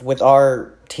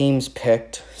our teams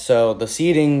picked, so the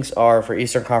seedings are for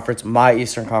Eastern Conference. My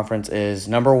Eastern Conference is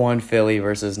number 1 Philly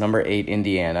versus number 8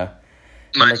 Indiana.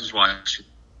 Mine's just watch.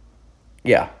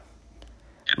 Yeah.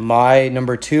 My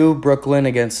number 2 Brooklyn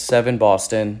against 7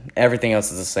 Boston. Everything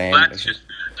else is the same. That's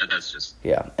just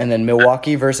Yeah, and then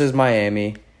Milwaukee versus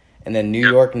Miami, and then New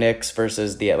York Knicks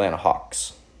versus the Atlanta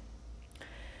Hawks.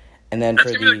 And then that's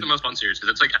for gonna be like the most fun series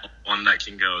because that's like one that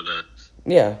can go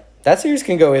that series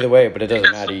can go either way, but it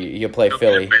doesn't matter. You play they'll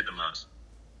Philly. get paid the most.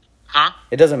 Huh?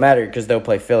 It doesn't matter because they'll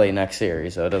play Philly next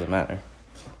series, so it doesn't matter.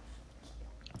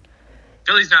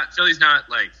 Philly's not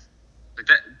like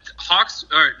that. Hawks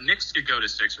or Knicks could go to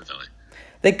 6 for Philly.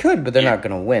 They could, but they're not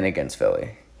going to win against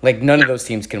Philly. Like none of those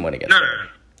teams can win against No. Philly.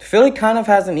 Philly kind of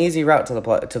has an easy route to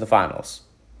the finals,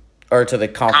 or to the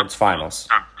conference finals.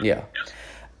 Yeah, Yes.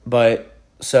 but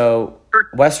so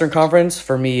Western Conference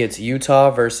for me, it's Utah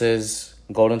versus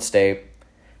Golden State.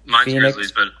 Mine's Phoenix.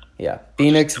 Grizzlies, but Yeah,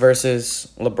 Phoenix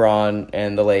versus LeBron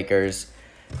and the Lakers.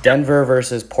 Denver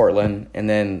versus Portland, and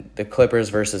then the Clippers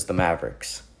versus the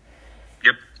Mavericks.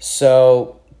 yep.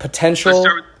 So potential. Let's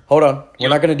start with- Hold on, we're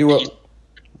not going to do East.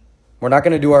 We're not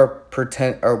going to do our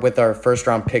with our first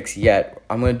round picks yet.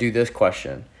 I'm going to do this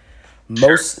question.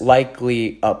 Most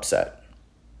likely upset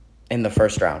in the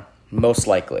first round. Most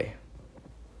likely.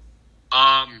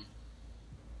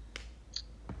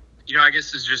 I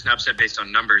guess this is just an upset based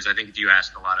on numbers. I think if you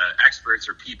ask a lot of experts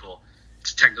or people,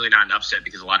 it's technically not an upset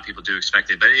because a lot of people do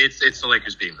expect it. But it's the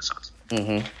Lakers beating the Suns.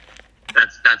 Mm-hmm.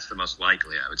 That's the most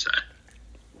likely, I would say.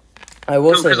 I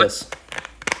will No, say 'cause, like- this.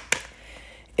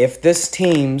 If this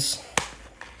team's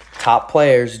top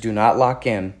players do not lock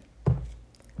in,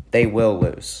 they will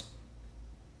lose.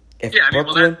 If Yeah, I mean,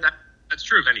 Brooklyn, that's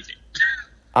true of anything.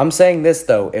 I'm saying this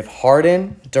though, if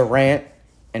Harden, Durant,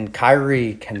 and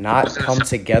Kyrie cannot Listen to come some-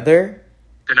 together,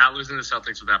 They're not losing the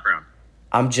Celtics without Brown.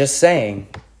 I'm just saying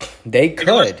they They can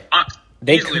lose to could. the Bucks.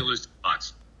 They Easily could. lose to the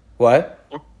Bucks. What?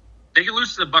 Or they can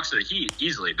lose to the Bucks or the Heat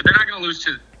easily, but they're not going to lose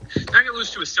to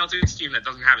a Celtics team that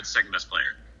doesn't have its second best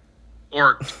player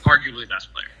or arguably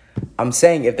best player. I'm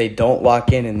saying if they don't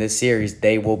lock in this series,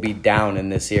 they will be down in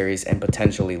this series and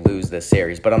potentially lose this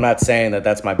series. But I'm not saying that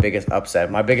that's my biggest upset.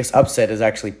 My biggest upset is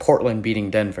actually Portland beating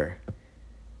Denver.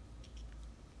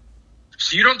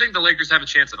 So you don't think the Lakers have a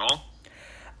chance at all?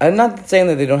 I'm not saying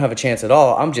that they don't have a chance at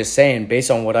all. I'm just saying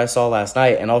based on what I saw last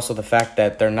night and also the fact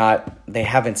that they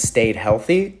haven't stayed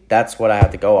healthy, that's what I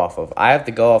have to go off of. I have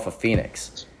to go off of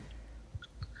Phoenix.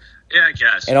 Yeah, I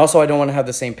guess. And also I don't want to have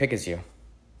the same pick as you.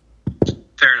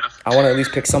 Fair enough. I want to at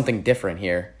least pick something different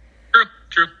here.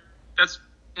 True. That's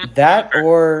That fair.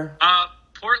 or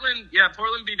Portland. Yeah,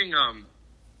 Portland beating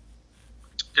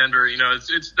Denver.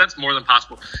 That's more than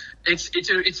possible. It's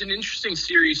an interesting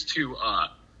series to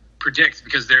predict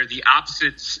because they're the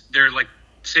opposites. They're like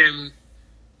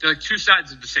two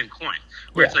sides of the same coin.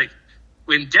 Where it's Yeah. like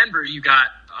in Denver, you got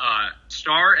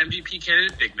star MVP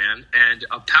candidate big man and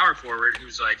a power forward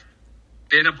who's like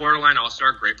been a borderline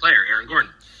all-star great player, Aaron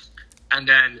Gordon. And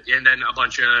then a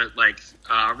bunch of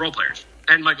role players.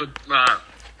 And Michael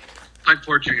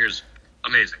Porter Jr. is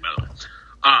amazing, by the way.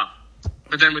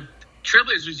 But then with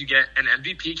Trailblazers, you get an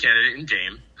MVP candidate in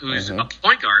Dame, who's a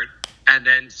point guard, and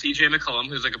then CJ McCollum,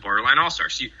 who's like a borderline all-star.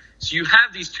 So you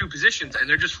have these two positions, and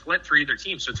they're just flipped for either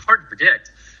team. So it's hard to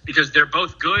predict because they're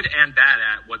both good and bad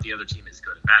at what the other team is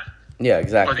good and bad at. yeah, Or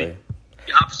exactly.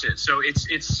 the opposite. So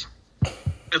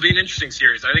it'll be an interesting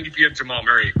series. I think if you have Jamal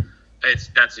Murray,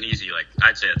 that's an easy,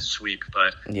 I'd say it's a sweep,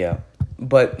 but Yeah.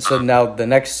 But so now the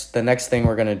next thing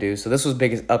we're going to do. So this was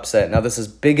biggest upset. Now this is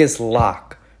biggest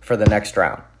lock for the next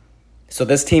round. So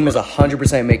this team is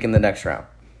 100% making the next round.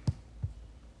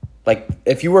 Like,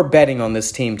 if you were betting on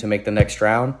this team to make the next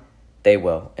round, they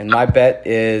will. And my bet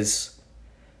is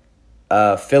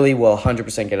Philly will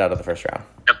 100% get out of the first round.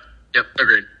 Yep,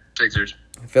 agreed. Sixers.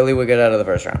 Philly will get out of the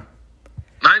first round.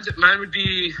 Mine would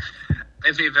be,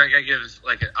 if I give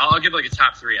I'll give like a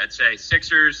top three. I'd say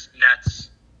Sixers,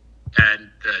 Nets, and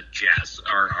the Jazz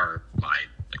are my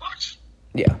locks.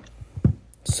 Yeah.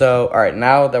 So, all right,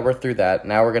 now that we're through that,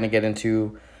 now we're going to get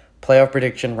into playoff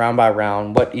prediction round by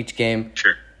round, what each game.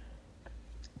 Sure.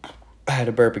 I had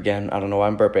to burp again. I don't know why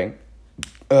I'm burping.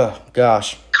 Ugh,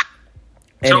 gosh.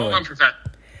 Anyway,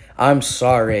 I'm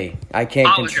sorry. I can't.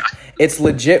 It's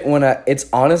legit it's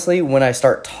honestly when I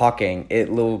start talking,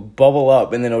 it will bubble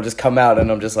up and then it'll just come out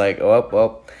and I'm just like, oh,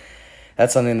 well,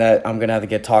 that's something that I'm going to have to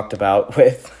get talked about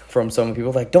with from some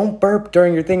people. Like, don't burp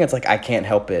during your thing. It's like, I can't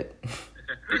help it.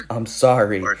 I'm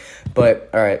sorry. But,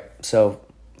 all right, so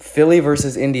Philly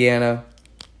versus Indiana,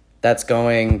 that's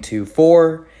going to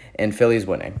 4, and Philly's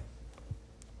winning.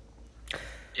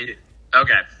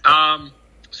 Okay.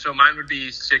 So mine would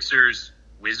be Sixers,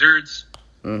 Wizards.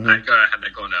 Mm-hmm. I'd have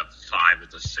that going to 5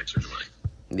 with the Sixers winning.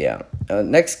 Yeah.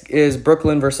 Next is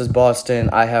Brooklyn versus Boston.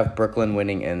 I have Brooklyn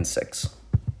winning in 6.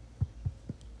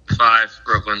 5,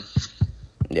 Brooklyn.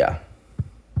 Yeah.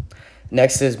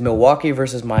 Next is Milwaukee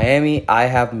versus Miami. I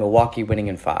have Milwaukee winning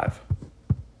in 5.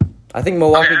 I think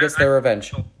Milwaukee gets their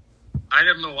revenge. I'd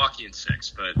have Milwaukee in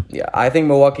 6, but... Yeah, I think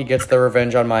Milwaukee gets their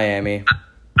revenge on Miami.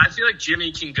 I feel like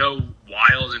Jimmy can go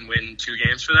wild and win 2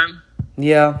 games for them.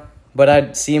 Yeah, but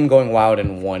I'd see him going wild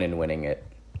in 1 and winning it,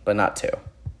 but not 2.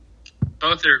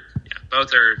 Both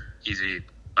are easy,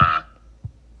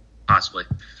 possibly.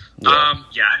 Yeah.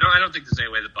 I don't think there's any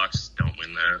way the Bucks don't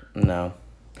win that. No.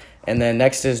 And then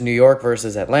next is New York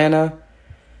versus Atlanta.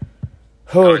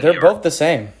 Oh, they're both the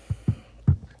same.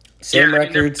 Same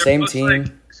record, same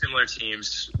team. Similar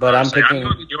teams. But honestly, I'm picking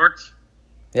New York.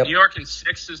 Yep. New York in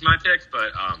 6 is my pick,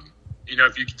 but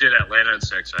if you did Atlanta in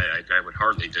 6, I would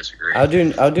hardly disagree.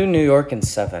 I'll do New York in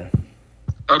 7.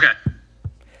 Okay.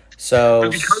 So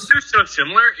but because they're so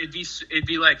similar, it'd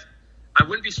be like I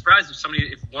wouldn't be surprised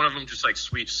if one of them just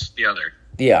sweeps the other.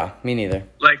 Yeah, me neither.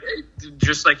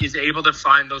 Just is able to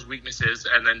find those weaknesses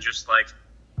and then just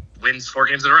wins 4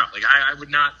 games in a row. I would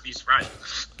not be surprised.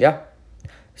 Yeah.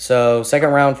 So second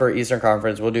round for Eastern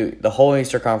Conference. We'll do the whole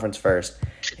Eastern Conference first.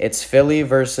 It's Philly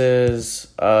versus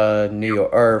New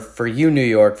York, or for you New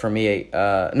York. For me,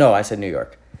 no, I said New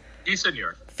York. You said New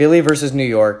York. Philly versus New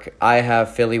York. I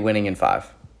have Philly winning in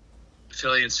 5.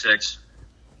 Philly in 6.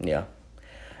 Yeah.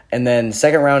 And then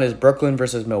second round is Brooklyn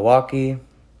versus Milwaukee.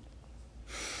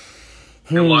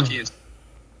 Milwaukee in...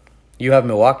 You have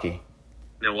Milwaukee.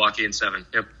 Milwaukee in 7.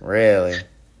 Yep. Really?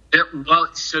 Yeah, well,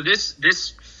 so this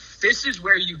is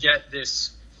where you get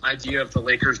this idea of the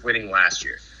Lakers winning last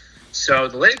year. So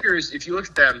the Lakers, if you look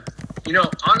at them,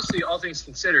 honestly, all things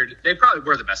considered, they probably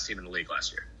were the best team in the league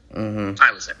last year. Mm-hmm.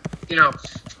 I would say.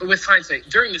 With hindsight,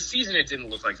 during the season, it didn't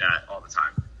look like that all the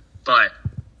time. But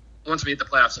once we hit the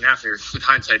playoffs and after, with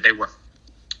hindsight, they were.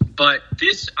 But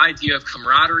this idea of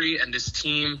camaraderie and this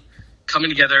team coming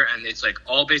together, and it's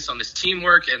all based on this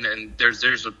teamwork, and then there's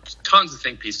tons of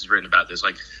think pieces written about this.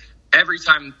 Every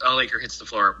time a Laker hits the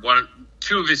floor,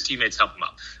 2 of his teammates help him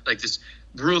up. This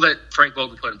rule that Frank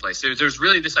Vogel put in place. There's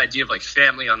really this idea of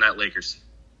family on that Lakers team.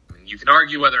 I mean, you can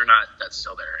argue whether or not that's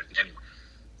still there, and anyway,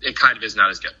 it kind of is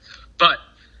not as good. But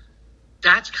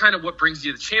that's kind of what brings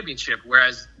you the championship.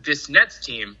 Whereas this Nets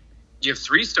team, you have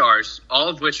 3 stars, all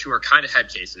of which who are kind of head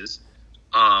cases.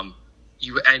 And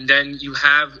then you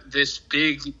have this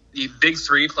big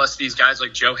 3 plus these guys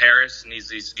like Joe Harris and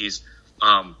these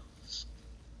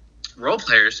role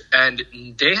players, and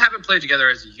they haven't played together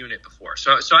as a unit before.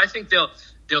 So I think they'll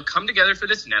come together for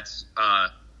this this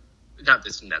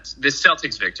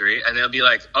Celtics victory, and they'll be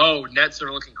like, oh, Nets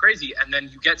are looking crazy, and then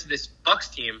you get to this Bucks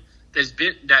team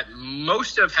that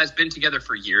most of has been together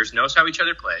for years, knows how each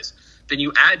other plays. Then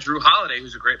you add Drew Holiday,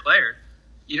 who's a great player.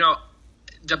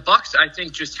 The Bucks, I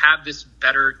think, just have this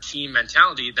better team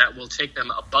mentality that will take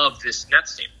them above this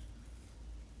Nets team.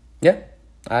 Yeah,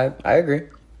 I agree.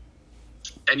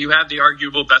 And you have the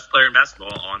arguable best player in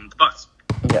basketball on the Bucks.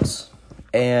 Yes.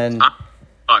 And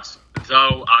Bucks.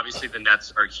 Though, obviously, the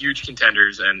Nets are huge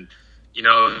contenders. And,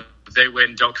 if they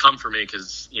win, don't come for me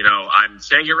because, I'm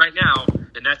saying it right now.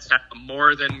 The Nets have a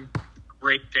more than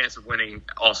great chance of winning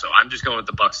also. I'm just going with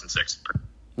the Bucks in 6.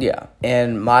 Yeah.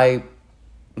 And my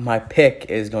pick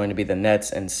is going to be the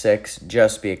Nets in 6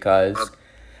 just because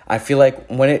I feel like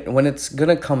when it's going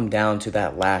to come down to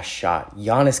that last shot,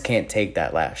 Giannis can't take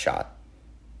that last shot.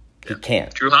 He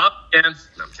can't. Drew Hop? can. No, I'm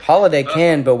kidding. Holiday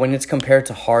can, but when it's compared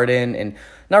to Harden, and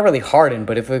not really Harden,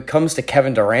 but if it comes to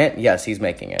Kevin Durant, yes, he's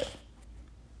making it.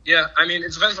 Yeah, I mean,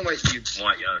 it depends on what you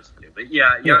want Giannis to do. But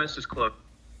yeah, Giannis is close.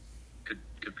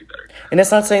 Could be better. And it's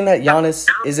not saying that Giannis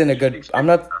isn't a good. I'm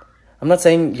not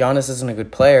saying Giannis isn't a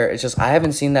good player. It's just I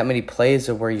haven't seen that many plays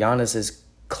of where Giannis is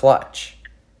clutch,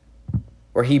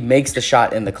 where he makes the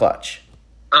shot in the clutch.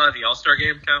 The All-Star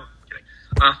game count? Kidding.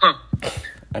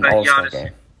 An All-Star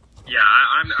game. Yeah,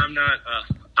 I'm not.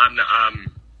 I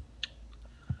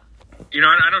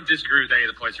don't disagree with any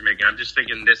of the points you're making. I'm just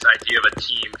thinking this idea of a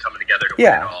team coming together to win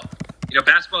it all.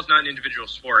 Basketball's not an individual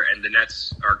sport, and the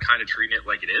Nets are kind of treating it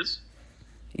like it is.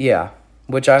 Yeah,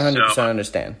 which I 100%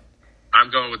 understand.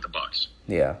 I'm going with the Bucks.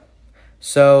 Yeah.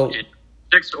 So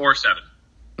 6 or 7.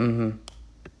 Mm-hmm.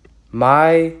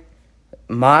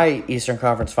 My Eastern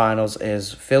Conference Finals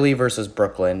is Philly versus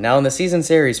Brooklyn. Now in the season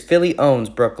series, Philly owns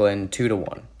Brooklyn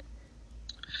 2-1.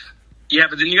 Yeah,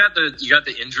 but then you got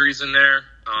the injuries in there,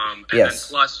 and yes.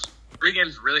 then plus 3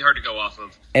 games really hard to go off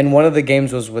of. And one of the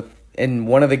games was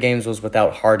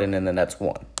without Harden, and the Nets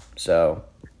won. So.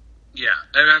 Yeah,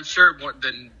 and I'm sure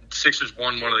the Sixers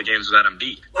won one of the games without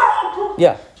Embiid.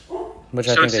 Yeah, which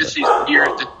I think it's just these weird,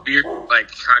 like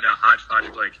kind of hodgepodge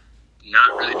of like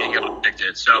not really being able to predict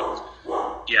it. So,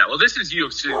 yeah, well, this is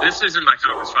you. So this isn't my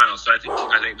conference finals, so I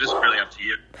think this is really up to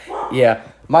you. Yeah,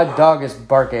 my dog is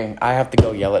barking. I have to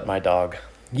go yell at my dog.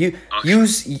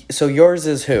 So yours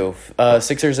is who?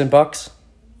 Sixers and Bucks?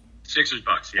 Sixers,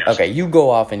 Bucks, yes. Okay, you go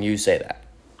off and you say that.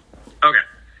 Okay,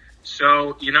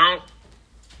 so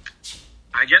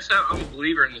I guess I'm a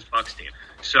believer in this Bucks team.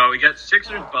 So we got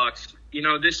Sixers, Bucks.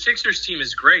 This Sixers team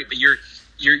is great, but you're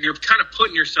kind of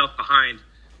putting yourself behind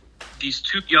these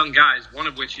 2 young guys, one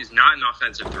of which is not an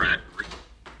offensive threat.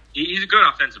 He's a good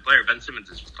offensive player. Ben Simmons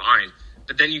is fine.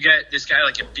 But then you get this guy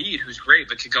like Embiid, who's great,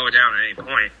 but could go down at any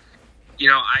point.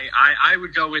 I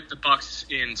would go with the Bucks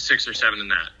in 6 or 7 in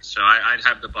that. So I'd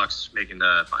have the Bucks making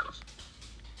the finals.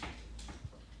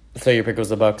 So your pick was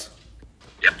the Bucks?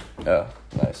 Yeah. Oh,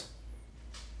 nice.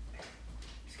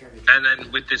 And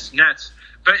then with this Nets,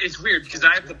 but it's weird because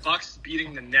I have the Bucks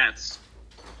beating the Nets,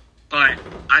 but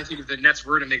I think if the Nets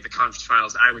were to make the conference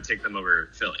finals, I would take them over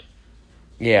Philly.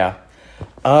 Yeah.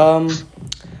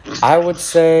 I would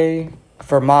say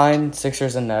for mine,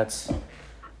 Sixers and Nets,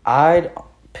 I'd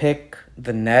pick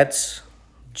the Nets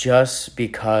just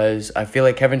because I feel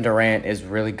like Kevin Durant is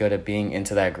really good at being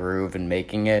into that groove and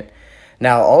making it.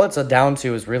 Now, all it's down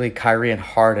to is really Kyrie and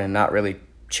Harden not really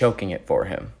choking it for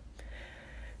him.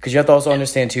 Because you have to also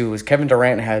understand, too, was Kevin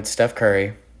Durant had Steph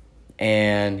Curry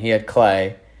and he had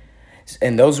Clay.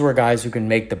 And those were guys who can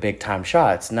make the big-time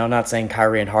shots. Now, I'm not saying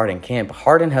Kyrie and Harden can't, but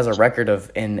Harden has a record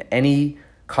of, in any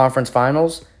conference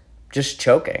finals, just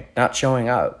choking, not showing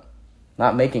up,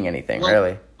 not making anything,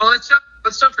 really. Well, let's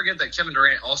not forget that Kevin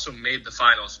Durant also made the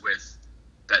finals with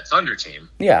that Thunder team.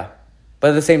 Yeah,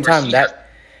 but at the same time,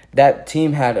 that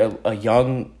team had a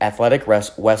young, athletic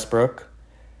Westbrook.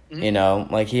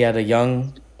 Mm-hmm. He had a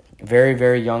young, very,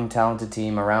 very young, talented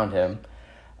team around him.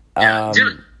 Yeah,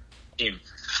 team.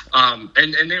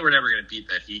 And they were never going to beat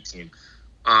that Heat team.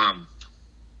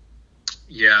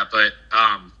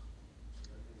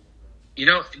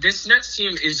 This Nets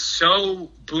team is so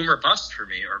boom or bust for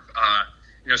me, or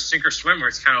sink or swim, where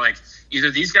it's kind of like either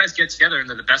these guys get together and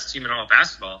they're the best team in all of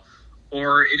basketball,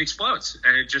 or it explodes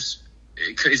and it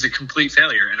is a complete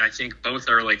failure. And I think both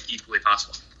are like equally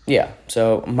possible. Yeah.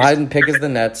 So my pick is the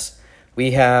Nets.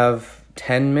 We have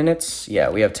 10 minutes. Yeah,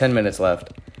 we have 10 minutes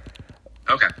left.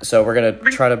 Okay. So we're going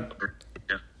to try to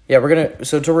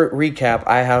So to recap,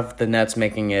 I have the Nets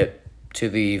making it to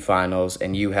the finals,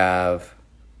 and you have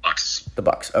Bucks. The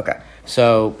Bucks. Okay.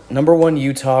 So number 1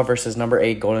 Utah versus number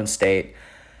 8 Golden State.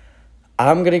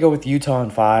 I'm going to go with Utah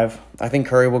in 5. I think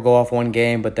Curry will go off one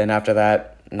game, but then after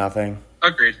that, nothing.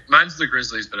 Agreed. Mine's the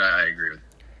Grizzlies, but I agree with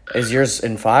that. Is yours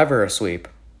in 5 or a sweep?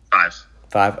 5.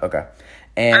 5? Okay.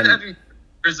 And I think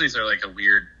Grizzlies are like a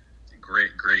weird,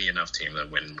 gritty enough team to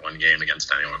win one game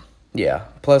against anyone. Yeah.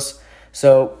 Plus,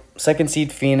 so second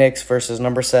seed Phoenix versus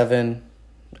number 7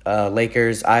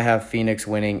 Lakers. I have Phoenix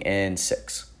winning in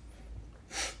 6.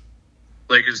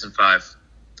 Lakers in 5.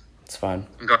 It's fine.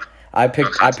 Go. I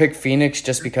picked Phoenix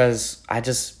just because I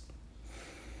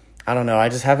don't know. I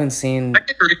just haven't seen. I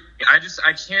agree. I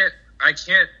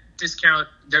can't discount.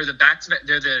 They're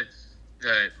the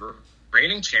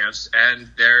reigning champs,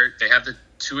 and they have the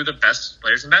 2 of the best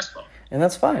players in basketball. And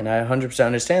that's fine. I 100%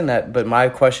 understand that. But my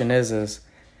question is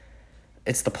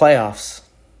it's the playoffs.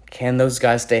 Can those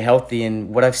guys stay healthy? And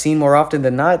what I've seen more often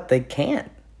than not, they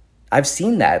can't. I've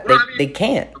seen that. They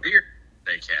can't.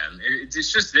 They can.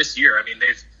 It's just this year. I mean,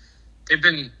 they've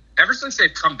been ever since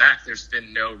they've come back, there's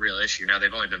been no real issue. Now,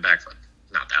 they've only been back for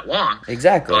not that long.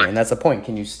 Exactly, but and that's the point.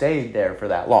 Can you stay there for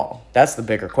that long? That's the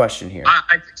bigger question here. I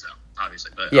think so,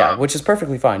 obviously. But yeah, which is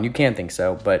perfectly fine. You can think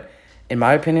so, but in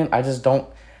my opinion, I just don't.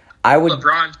 I would.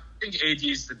 LeBron, I think AD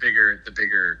is the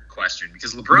bigger question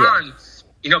because LeBron,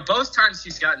 both times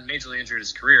he's gotten majorly injured in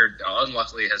his career,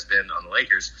 unluckily has been on the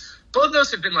Lakers. Both of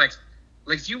those have been like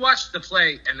if you watch the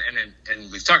play,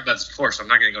 and we've talked about this before, so I'm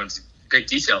not going to go into big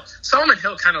detail. Solomon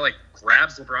Hill kind of like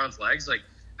grabs LeBron's legs,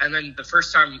 and then the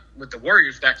first time with the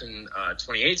Warriors back in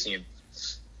 2018,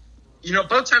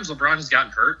 both times LeBron has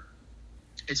gotten hurt,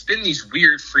 it's been these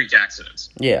weird freak accidents.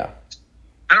 Yeah.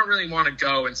 I don't really want to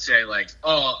go and say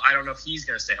I don't know if he's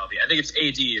going to stay healthy. I think it's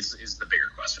AD is the bigger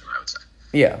question, I would say.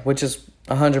 Yeah, which is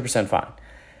 100% fine.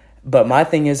 But my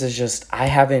thing is just I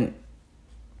haven't,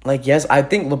 yes, I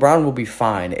think LeBron will be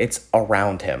fine. It's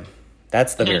around him.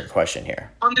 That's the bigger question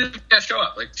here. Schroeder's got to show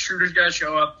up. Schroeder's got to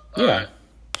show up. Yeah.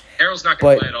 Harrell's not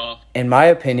going to play at all. In my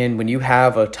opinion, when you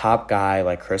have a top guy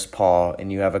like Chris Paul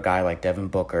and you have a guy like Devin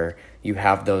Booker, you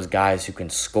have those guys who can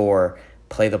score,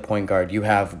 play the point guard. You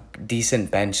have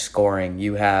decent bench scoring.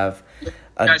 You have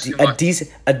a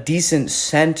decent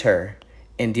center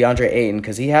in DeAndre Ayton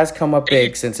because he has come up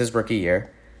big since his rookie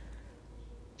year.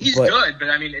 He's good, but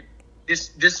I mean,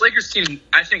 this Lakers team,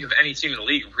 I think of any team in the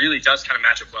league, really does kind of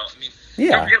match up well. I mean,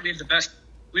 don't forget we have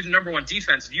the number one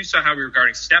defense. If you saw how we were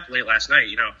guarding Steph late last night,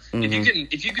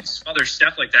 if you could smother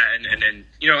Steph like that, and then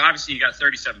obviously you got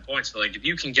 37 points, but if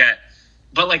you can get.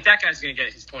 But, that guy's going to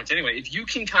get his points anyway. If you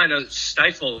can kind of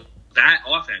stifle that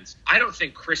offense, I don't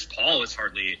think Chris Paul is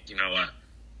hardly,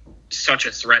 such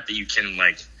a threat that you can,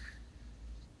 that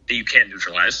you can't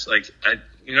neutralize.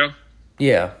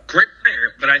 Yeah. Great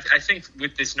player, but I think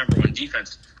with this number one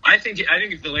defense, I think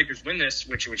if the Lakers win this,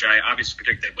 which I obviously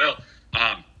predict they will,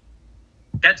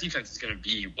 that defense is going to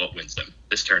be what wins them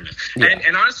this tournament. Yeah.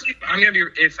 And honestly, I'm going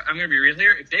to be real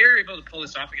here. If they are able to pull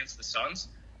this off against the Suns,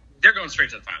 they're going straight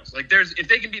to the finals. If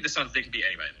they can beat the Suns, they can beat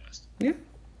anybody in the West. Yeah,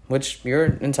 which you're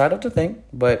entitled to think,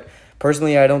 but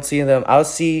personally, I don't see them. I'll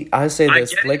say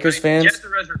this: Lakers fans. I get the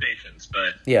reservations,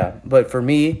 but yeah, but for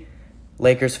me,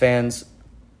 Lakers fans,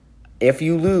 if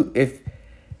you do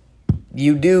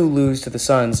lose to the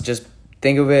Suns, just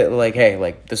think of it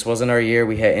hey, this wasn't our year.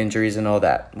 We had injuries and all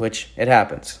that, which it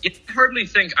happens. I hardly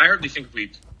think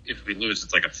if we lose,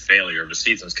 it's a failure of a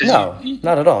season. No,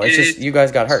 not at all. It's just you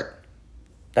guys got hurt.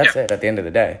 That's it at the end of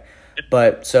the day.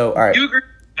 But all right. You agree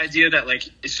with the idea that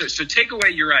so take away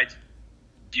your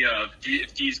idea of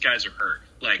if these guys are hurt.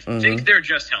 Think they're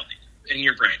just healthy in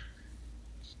your brain.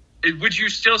 Would you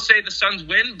still say the Suns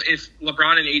win if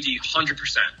LeBron and AD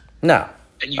 100%? No,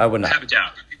 and I would not. Have a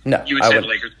doubt. No, you would say the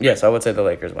Lakers win. Yes, I would say the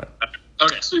Lakers win.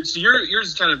 Okay, so yours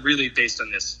is kind of really based on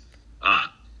this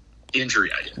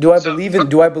injury idea. Do I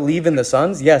believe in the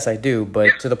Suns? Yes, I do,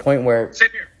 but to the point where Same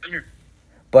here.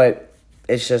 But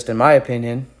it's just, in my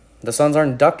opinion, the Suns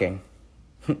aren't ducking.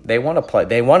 They want to play.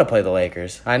 They want to play the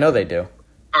Lakers. I know they do.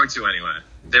 Going to anyway.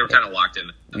 They were kind of locked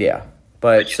in. Yeah,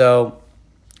 but so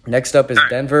next up is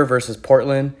Denver versus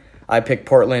Portland. I picked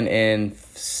Portland in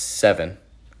 7.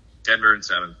 Denver in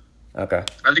 7. Okay.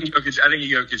 I think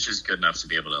Jokic is good enough to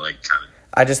be able to kind of.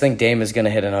 I just think Dame is going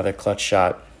to hit another clutch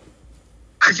shot.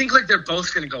 I think they're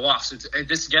both going to go off. So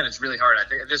it's really hard. I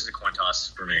think this is a coin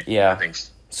toss for me. Yeah. I think.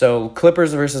 So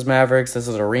Clippers versus Mavericks. This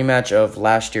is a rematch of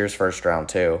last year's first round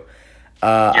too.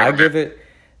 I give it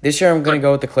this year. I'm going to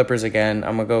go with the Clippers again.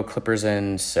 I'm going to go Clippers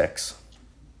in 6.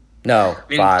 No,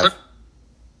 5.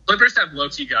 Clippers have low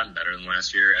key gotten better than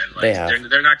last year, and they have.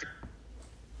 They're not.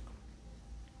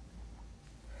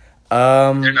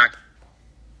 They're not.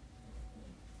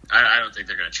 I don't think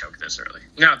they're going to choke this early.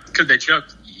 Now, could they choke?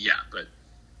 Yeah, but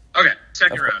okay.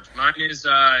 Second round. Mine is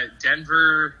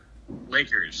Denver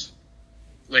Lakers.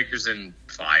 Lakers in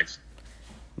 5.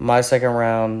 My second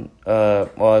round,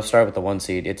 I'll start with the 1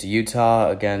 seed. It's Utah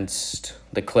against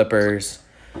the Clippers.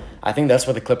 I think that's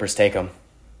where the Clippers take them.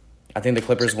 I think the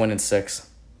Clippers win in 6.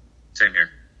 Same here.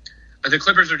 The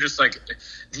Clippers are just the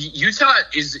Utah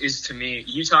is to me,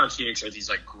 Utah and Phoenix are these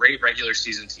great regular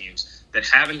season teams that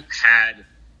haven't had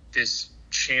this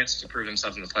chance to prove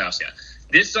themselves in the playoffs yet.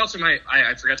 This is also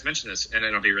I forgot to mention this, and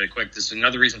then I'll be really quick. This is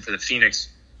another reason for the Phoenix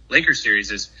Lakers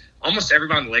series is almost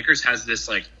everyone on the Lakers has this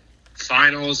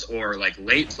finals or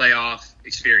late playoff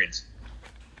experience.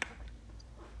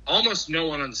 Almost no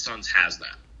one on the Suns has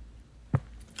that.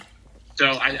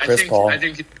 So I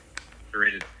think it's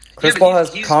underrated. Chris Paul has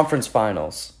conference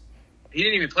finals. He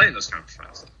didn't even play in those conference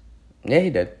finals. Yeah, he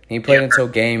did. He played until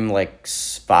game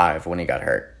 5 when he got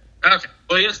hurt. Okay.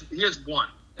 Well, he has 1.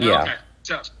 Yeah. Okay.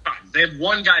 So fine. times. They have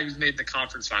one guy who's made the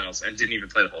conference finals and didn't even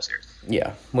play the whole series.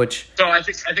 Yeah, which... So I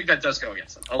think that does go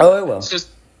against them. Oh, it will. It's just,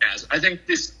 I think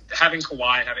this, having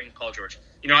Kawhi, having Paul George,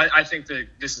 I think that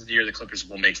this is the year the Clippers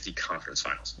will make the conference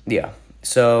finals. Yeah.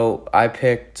 So I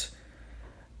picked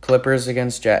Clippers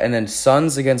against Jazz, and then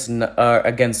Suns against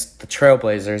the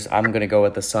Trailblazers. I'm going to go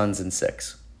with the Suns in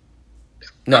 6.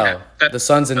 No, the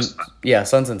Suns in... Yeah,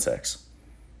 Suns in 6.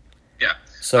 Yeah.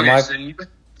 So so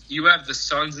you have the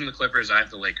Suns and the Clippers. I have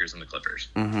the Lakers and the Clippers.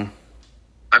 Mm-hmm.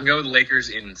 I'm going with the Lakers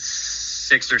in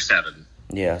 6 or 7.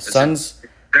 Yeah, Suns...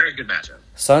 Very good matchup.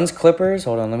 Suns Clippers.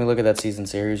 Hold on, let me look at that season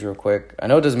series real quick. I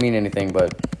know it doesn't mean anything,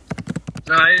 but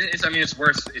no, it's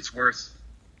worth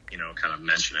kind of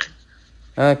mentioning.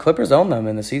 Clippers own them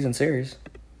in the season series.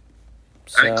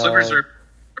 So, I think Clippers are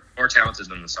more talented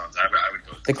than the Suns. I would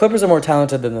go. The Clippers are more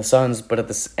talented than the Suns, but at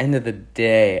the end of the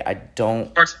day, I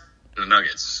don't. The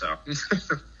Nuggets. So.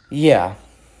 Yeah,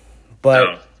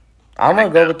 but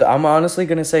I'm honestly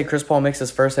gonna say Chris Paul makes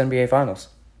his first NBA Finals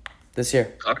this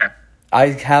year. Okay.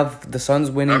 I have the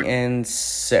Suns winning in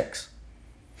 6.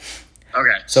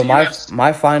 Okay. So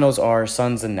my finals are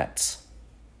Suns and Nets.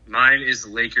 Mine is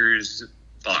Lakers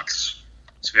Bucks.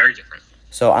 It's very different.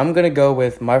 So I'm gonna go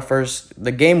with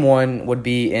the game 1 would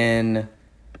be in.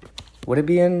 Would it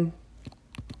be in?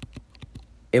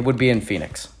 It would be in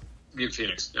Phoenix. Be in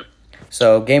Phoenix. Yep.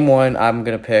 So game 1, I'm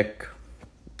gonna pick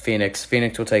Phoenix.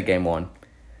 Phoenix will take game 1.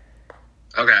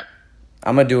 Okay.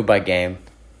 I'm gonna do it by game.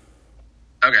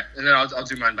 Okay, and then I'll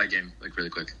do mine by game,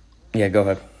 really quick. Yeah, go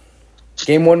ahead.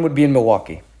 Game 1 would be in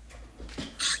Milwaukee.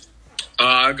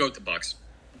 I'll go with the Bucks.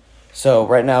 So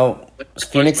right now,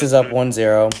 Phoenix is up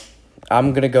 1-0.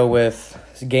 I'm gonna go with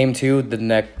game 2. The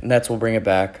Nets will bring it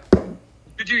back.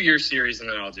 You do your series, and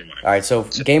then I'll do mine. All right. So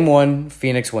game 1,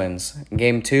 Phoenix wins.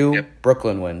 Game 2,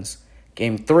 Brooklyn wins.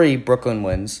 Game 3, Brooklyn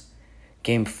wins.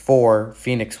 Game 4,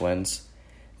 Phoenix wins.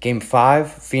 Game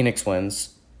 5, Phoenix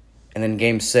wins, and then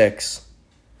game 6.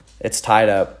 It's tied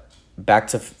up, back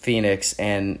to Phoenix,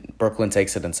 and Brooklyn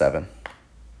takes it in 7.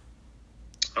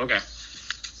 Okay.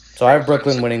 So I have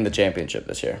Brooklyn winning the championship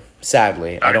this year.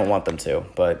 Sadly, I don't want them to,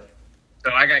 but...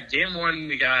 So I got game 1,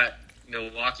 we got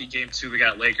Milwaukee. Game 2, we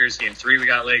got Lakers. Game 3, we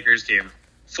got Lakers. Game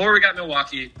 4, we got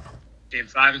Milwaukee. Game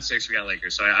 5 and 6, we got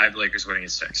Lakers. So I have Lakers winning in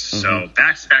 6. Mm-hmm. So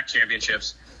back-to-back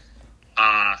championships.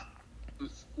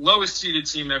 Lowest seeded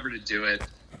team ever to do it.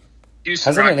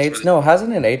 Hasn't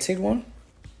an 8 seed won?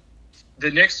 The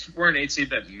Knicks were an 8 seed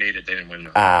that made it. They didn't win.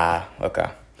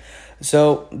 Okay.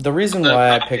 So the reason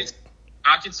why I picked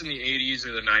Rockets in the 80s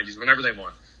or the 90s, whenever they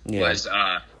won, was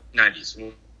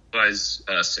 90s was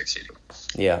 6 seed.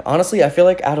 Yeah, honestly, I feel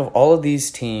like out of all of these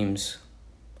teams,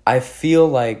 I feel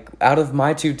like out of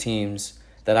my 2 teams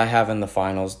that I have in the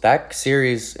finals, that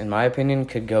series, in my opinion,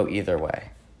 could go either way.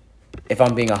 If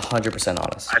I'm being 100%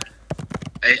 honest.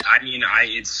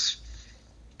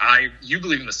 You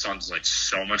believe in the Suns like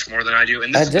so much more than I do,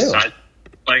 and this is besides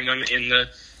playing them in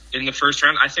the first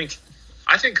round. I think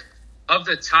of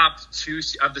the top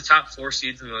 4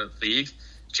 seeds in the league,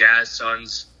 Jazz,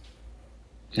 Suns,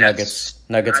 Nuggets,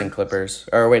 and Clippers.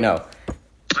 Or wait, no.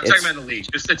 I'm talking about the league,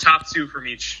 just the top 2 from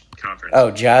each conference.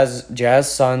 Oh,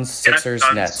 Jazz, Suns, Sixers,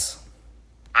 Suns. Nets.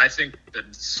 I think the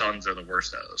Suns are the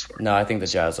worst out of those 4. No, I think the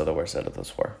Jazz are the worst out of those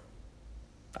 4.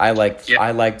 I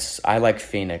like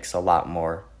Phoenix a lot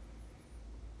more.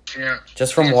 Yeah.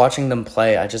 Just from watching them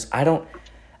play, I don't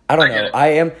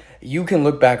know. You can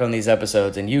look back on these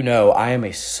episodes and I am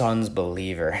a Suns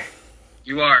believer.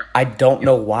 You are. I don't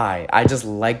know why. I just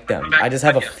like them. I just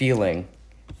have a feeling.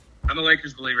 I'm a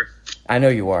Lakers believer. I know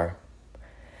you are.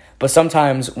 But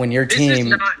sometimes when your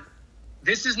team...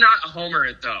 This is not a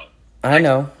homer, though. I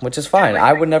know, which is fine.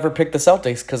 I would never pick the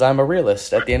Celtics because I'm a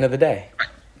realist at the end of the day.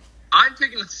 I'm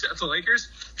picking the Lakers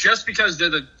just because they're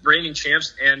the reigning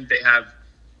champs and they have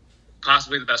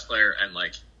possibly the best player and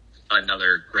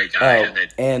another great guy.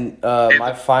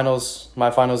 My finals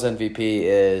MVP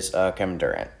is Kevin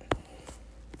Durant.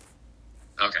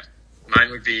 Okay,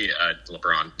 mine would be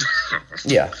LeBron.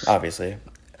 Yeah, obviously.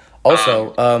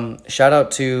 Also, shout out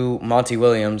to Monty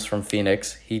Williams from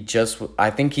Phoenix.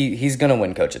 I think he's gonna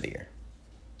win Coach of the Year.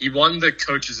 He won the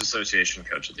Coaches Association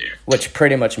Coach of the Year, which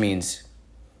pretty much means.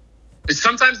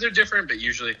 Sometimes they're different, but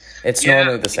usually it's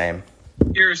normally the same.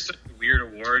 Here's a weird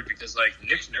award because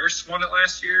Nick Nurse won it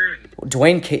last year. And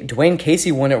Dwayne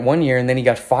Casey won it one year, and then he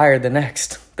got fired the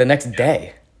next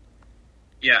day.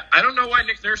 Yeah, I don't know why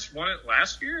Nick Nurse won it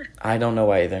last year. I don't know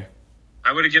why either.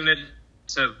 I would have given it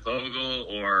to Vogel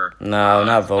or... No,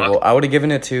 not Vogel. I would have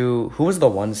given it to... Who was the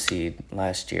 1 seed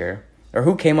last year? Or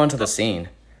who came onto the scene?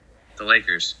 The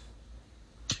Lakers.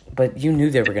 But you knew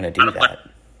they were going to do that.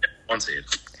 1 seed.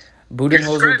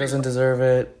 Budenholzer doesn't deserve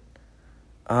it.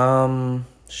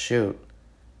 Shoot.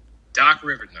 Doc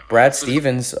Rivers, no. Brad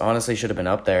Stevens honestly should have been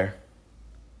up there.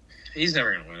 He's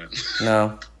never going to win it.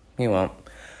 No, he won't.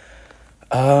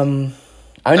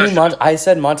 I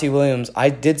said Monty Williams. I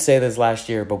did say this last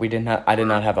year, but I did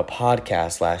not have a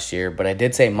podcast last year, but I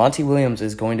did say Monty Williams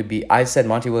is going to be. I said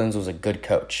Monty Williams was a good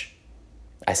coach.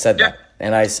 I said that,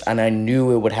 and I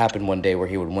knew it would happen one day where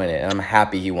he would win it, and I'm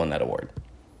happy he won that award.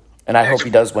 And I hope he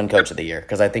does win Coach of the Year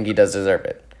because I think he does deserve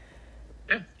it.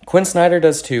 Yeah. Quinn Snyder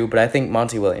does too, but I think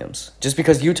Monty Williams. Just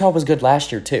because Utah was good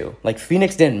last year too. Like,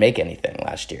 Phoenix didn't make anything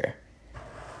last year.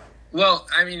 Well,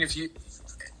 I mean,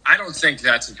 I don't think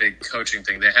that's a big coaching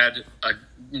thing. They had a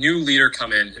new leader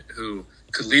come in who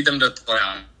could lead them to the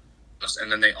playoffs,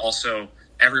 and then they also,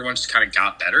 everyone just kind of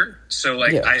got better. So,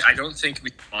 like, yeah. I don't think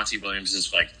Monty Williams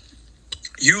is like,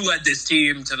 you led this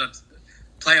team to the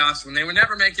playoffs when they were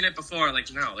never making it before.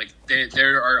 Like, no, like,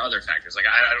 there are other factors. Like,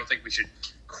 I don't think we should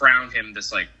crown him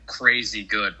this, like, crazy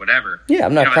good whatever. Yeah,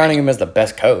 I'm not crowning him as the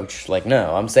best coach. Like,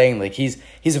 no, I'm saying, like, he's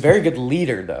a very good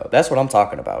leader, though. That's what I'm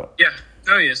talking about. Yeah,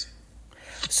 no, he is.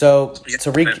 So,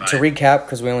 to recap,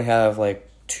 because we only have, like,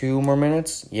 2 more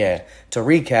minutes. Yeah, to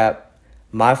recap,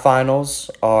 my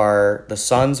finals are the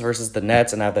Suns versus the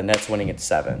Nets, and I have the Nets winning at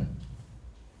 7.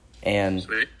 And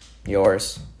Sweet.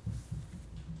 Yours?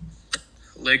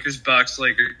 Lakers, Bucks,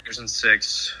 Lakers in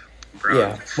 6. Bro.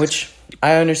 Yeah, which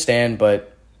I understand,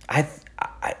 but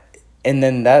and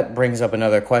then that brings up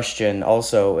another question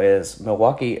also is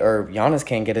Milwaukee, or Giannis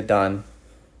can't get it done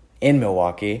in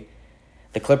Milwaukee.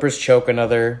 The Clippers choke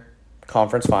another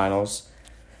conference finals.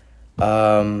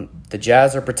 The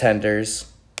Jazz are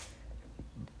pretenders.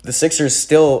 The Sixers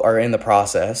still are in the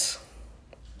process.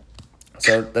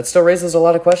 So that still raises a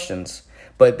lot of questions.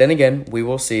 But then again, we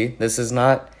will see. This is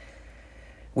not...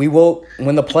 We will...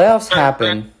 When the playoffs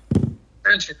happen...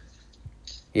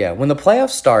 Yeah, when the playoffs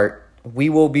start, we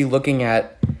will be looking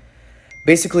at...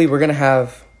 Basically, we're gonna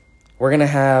have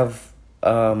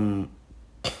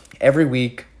every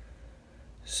week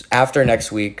after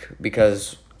next week,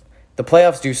 because the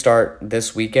playoffs do start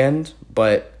this weekend,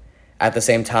 but at the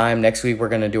same time, next week we're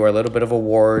going to do our little bit of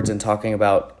awards and talking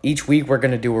about each week we're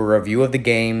going to do a review of the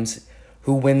games,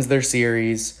 who wins their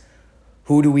series,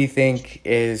 who do we think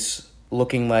is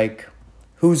looking like,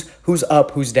 who's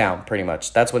up, who's down, pretty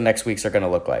much. That's what next week's are going to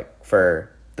look like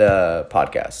for the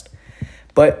podcast.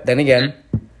 But then again,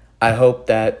 I hope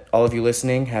that all of you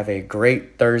listening have a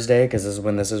great Thursday, because this is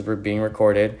when this is being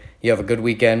recorded. You have a good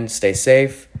weekend. Stay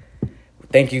safe.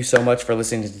 Thank you so much for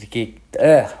listening to the Geek.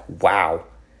 Wow.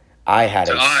 I had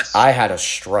a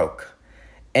stroke.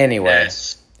 Anyway,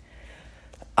 yes.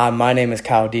 My name is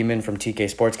Kyle Demon from TK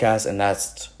Sportscast, and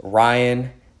that's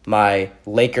Ryan, my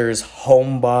Lakers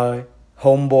homeboy.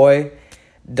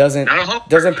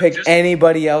 Doesn't pick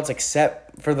anybody else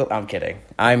except for the... I'm kidding.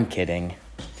 I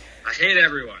hate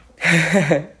everyone.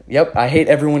 Yep, I hate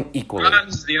everyone equally.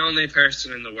 Ron's the only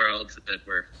person in the world that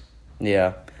we're...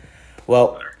 Yeah.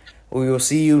 Well, we will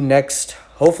see you next...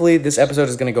 Hopefully, this episode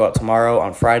is going to go out tomorrow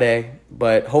on Friday,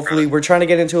 but hopefully we're trying to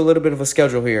get into a little bit of a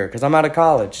schedule here, because I'm out of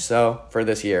college, so, for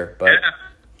this year. But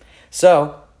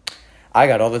So, I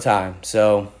got all the time.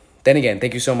 So, then again,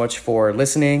 thank you so much for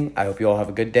listening. I hope you all have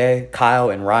a good day. Kyle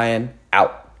and Ryan,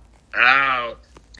 out. Out.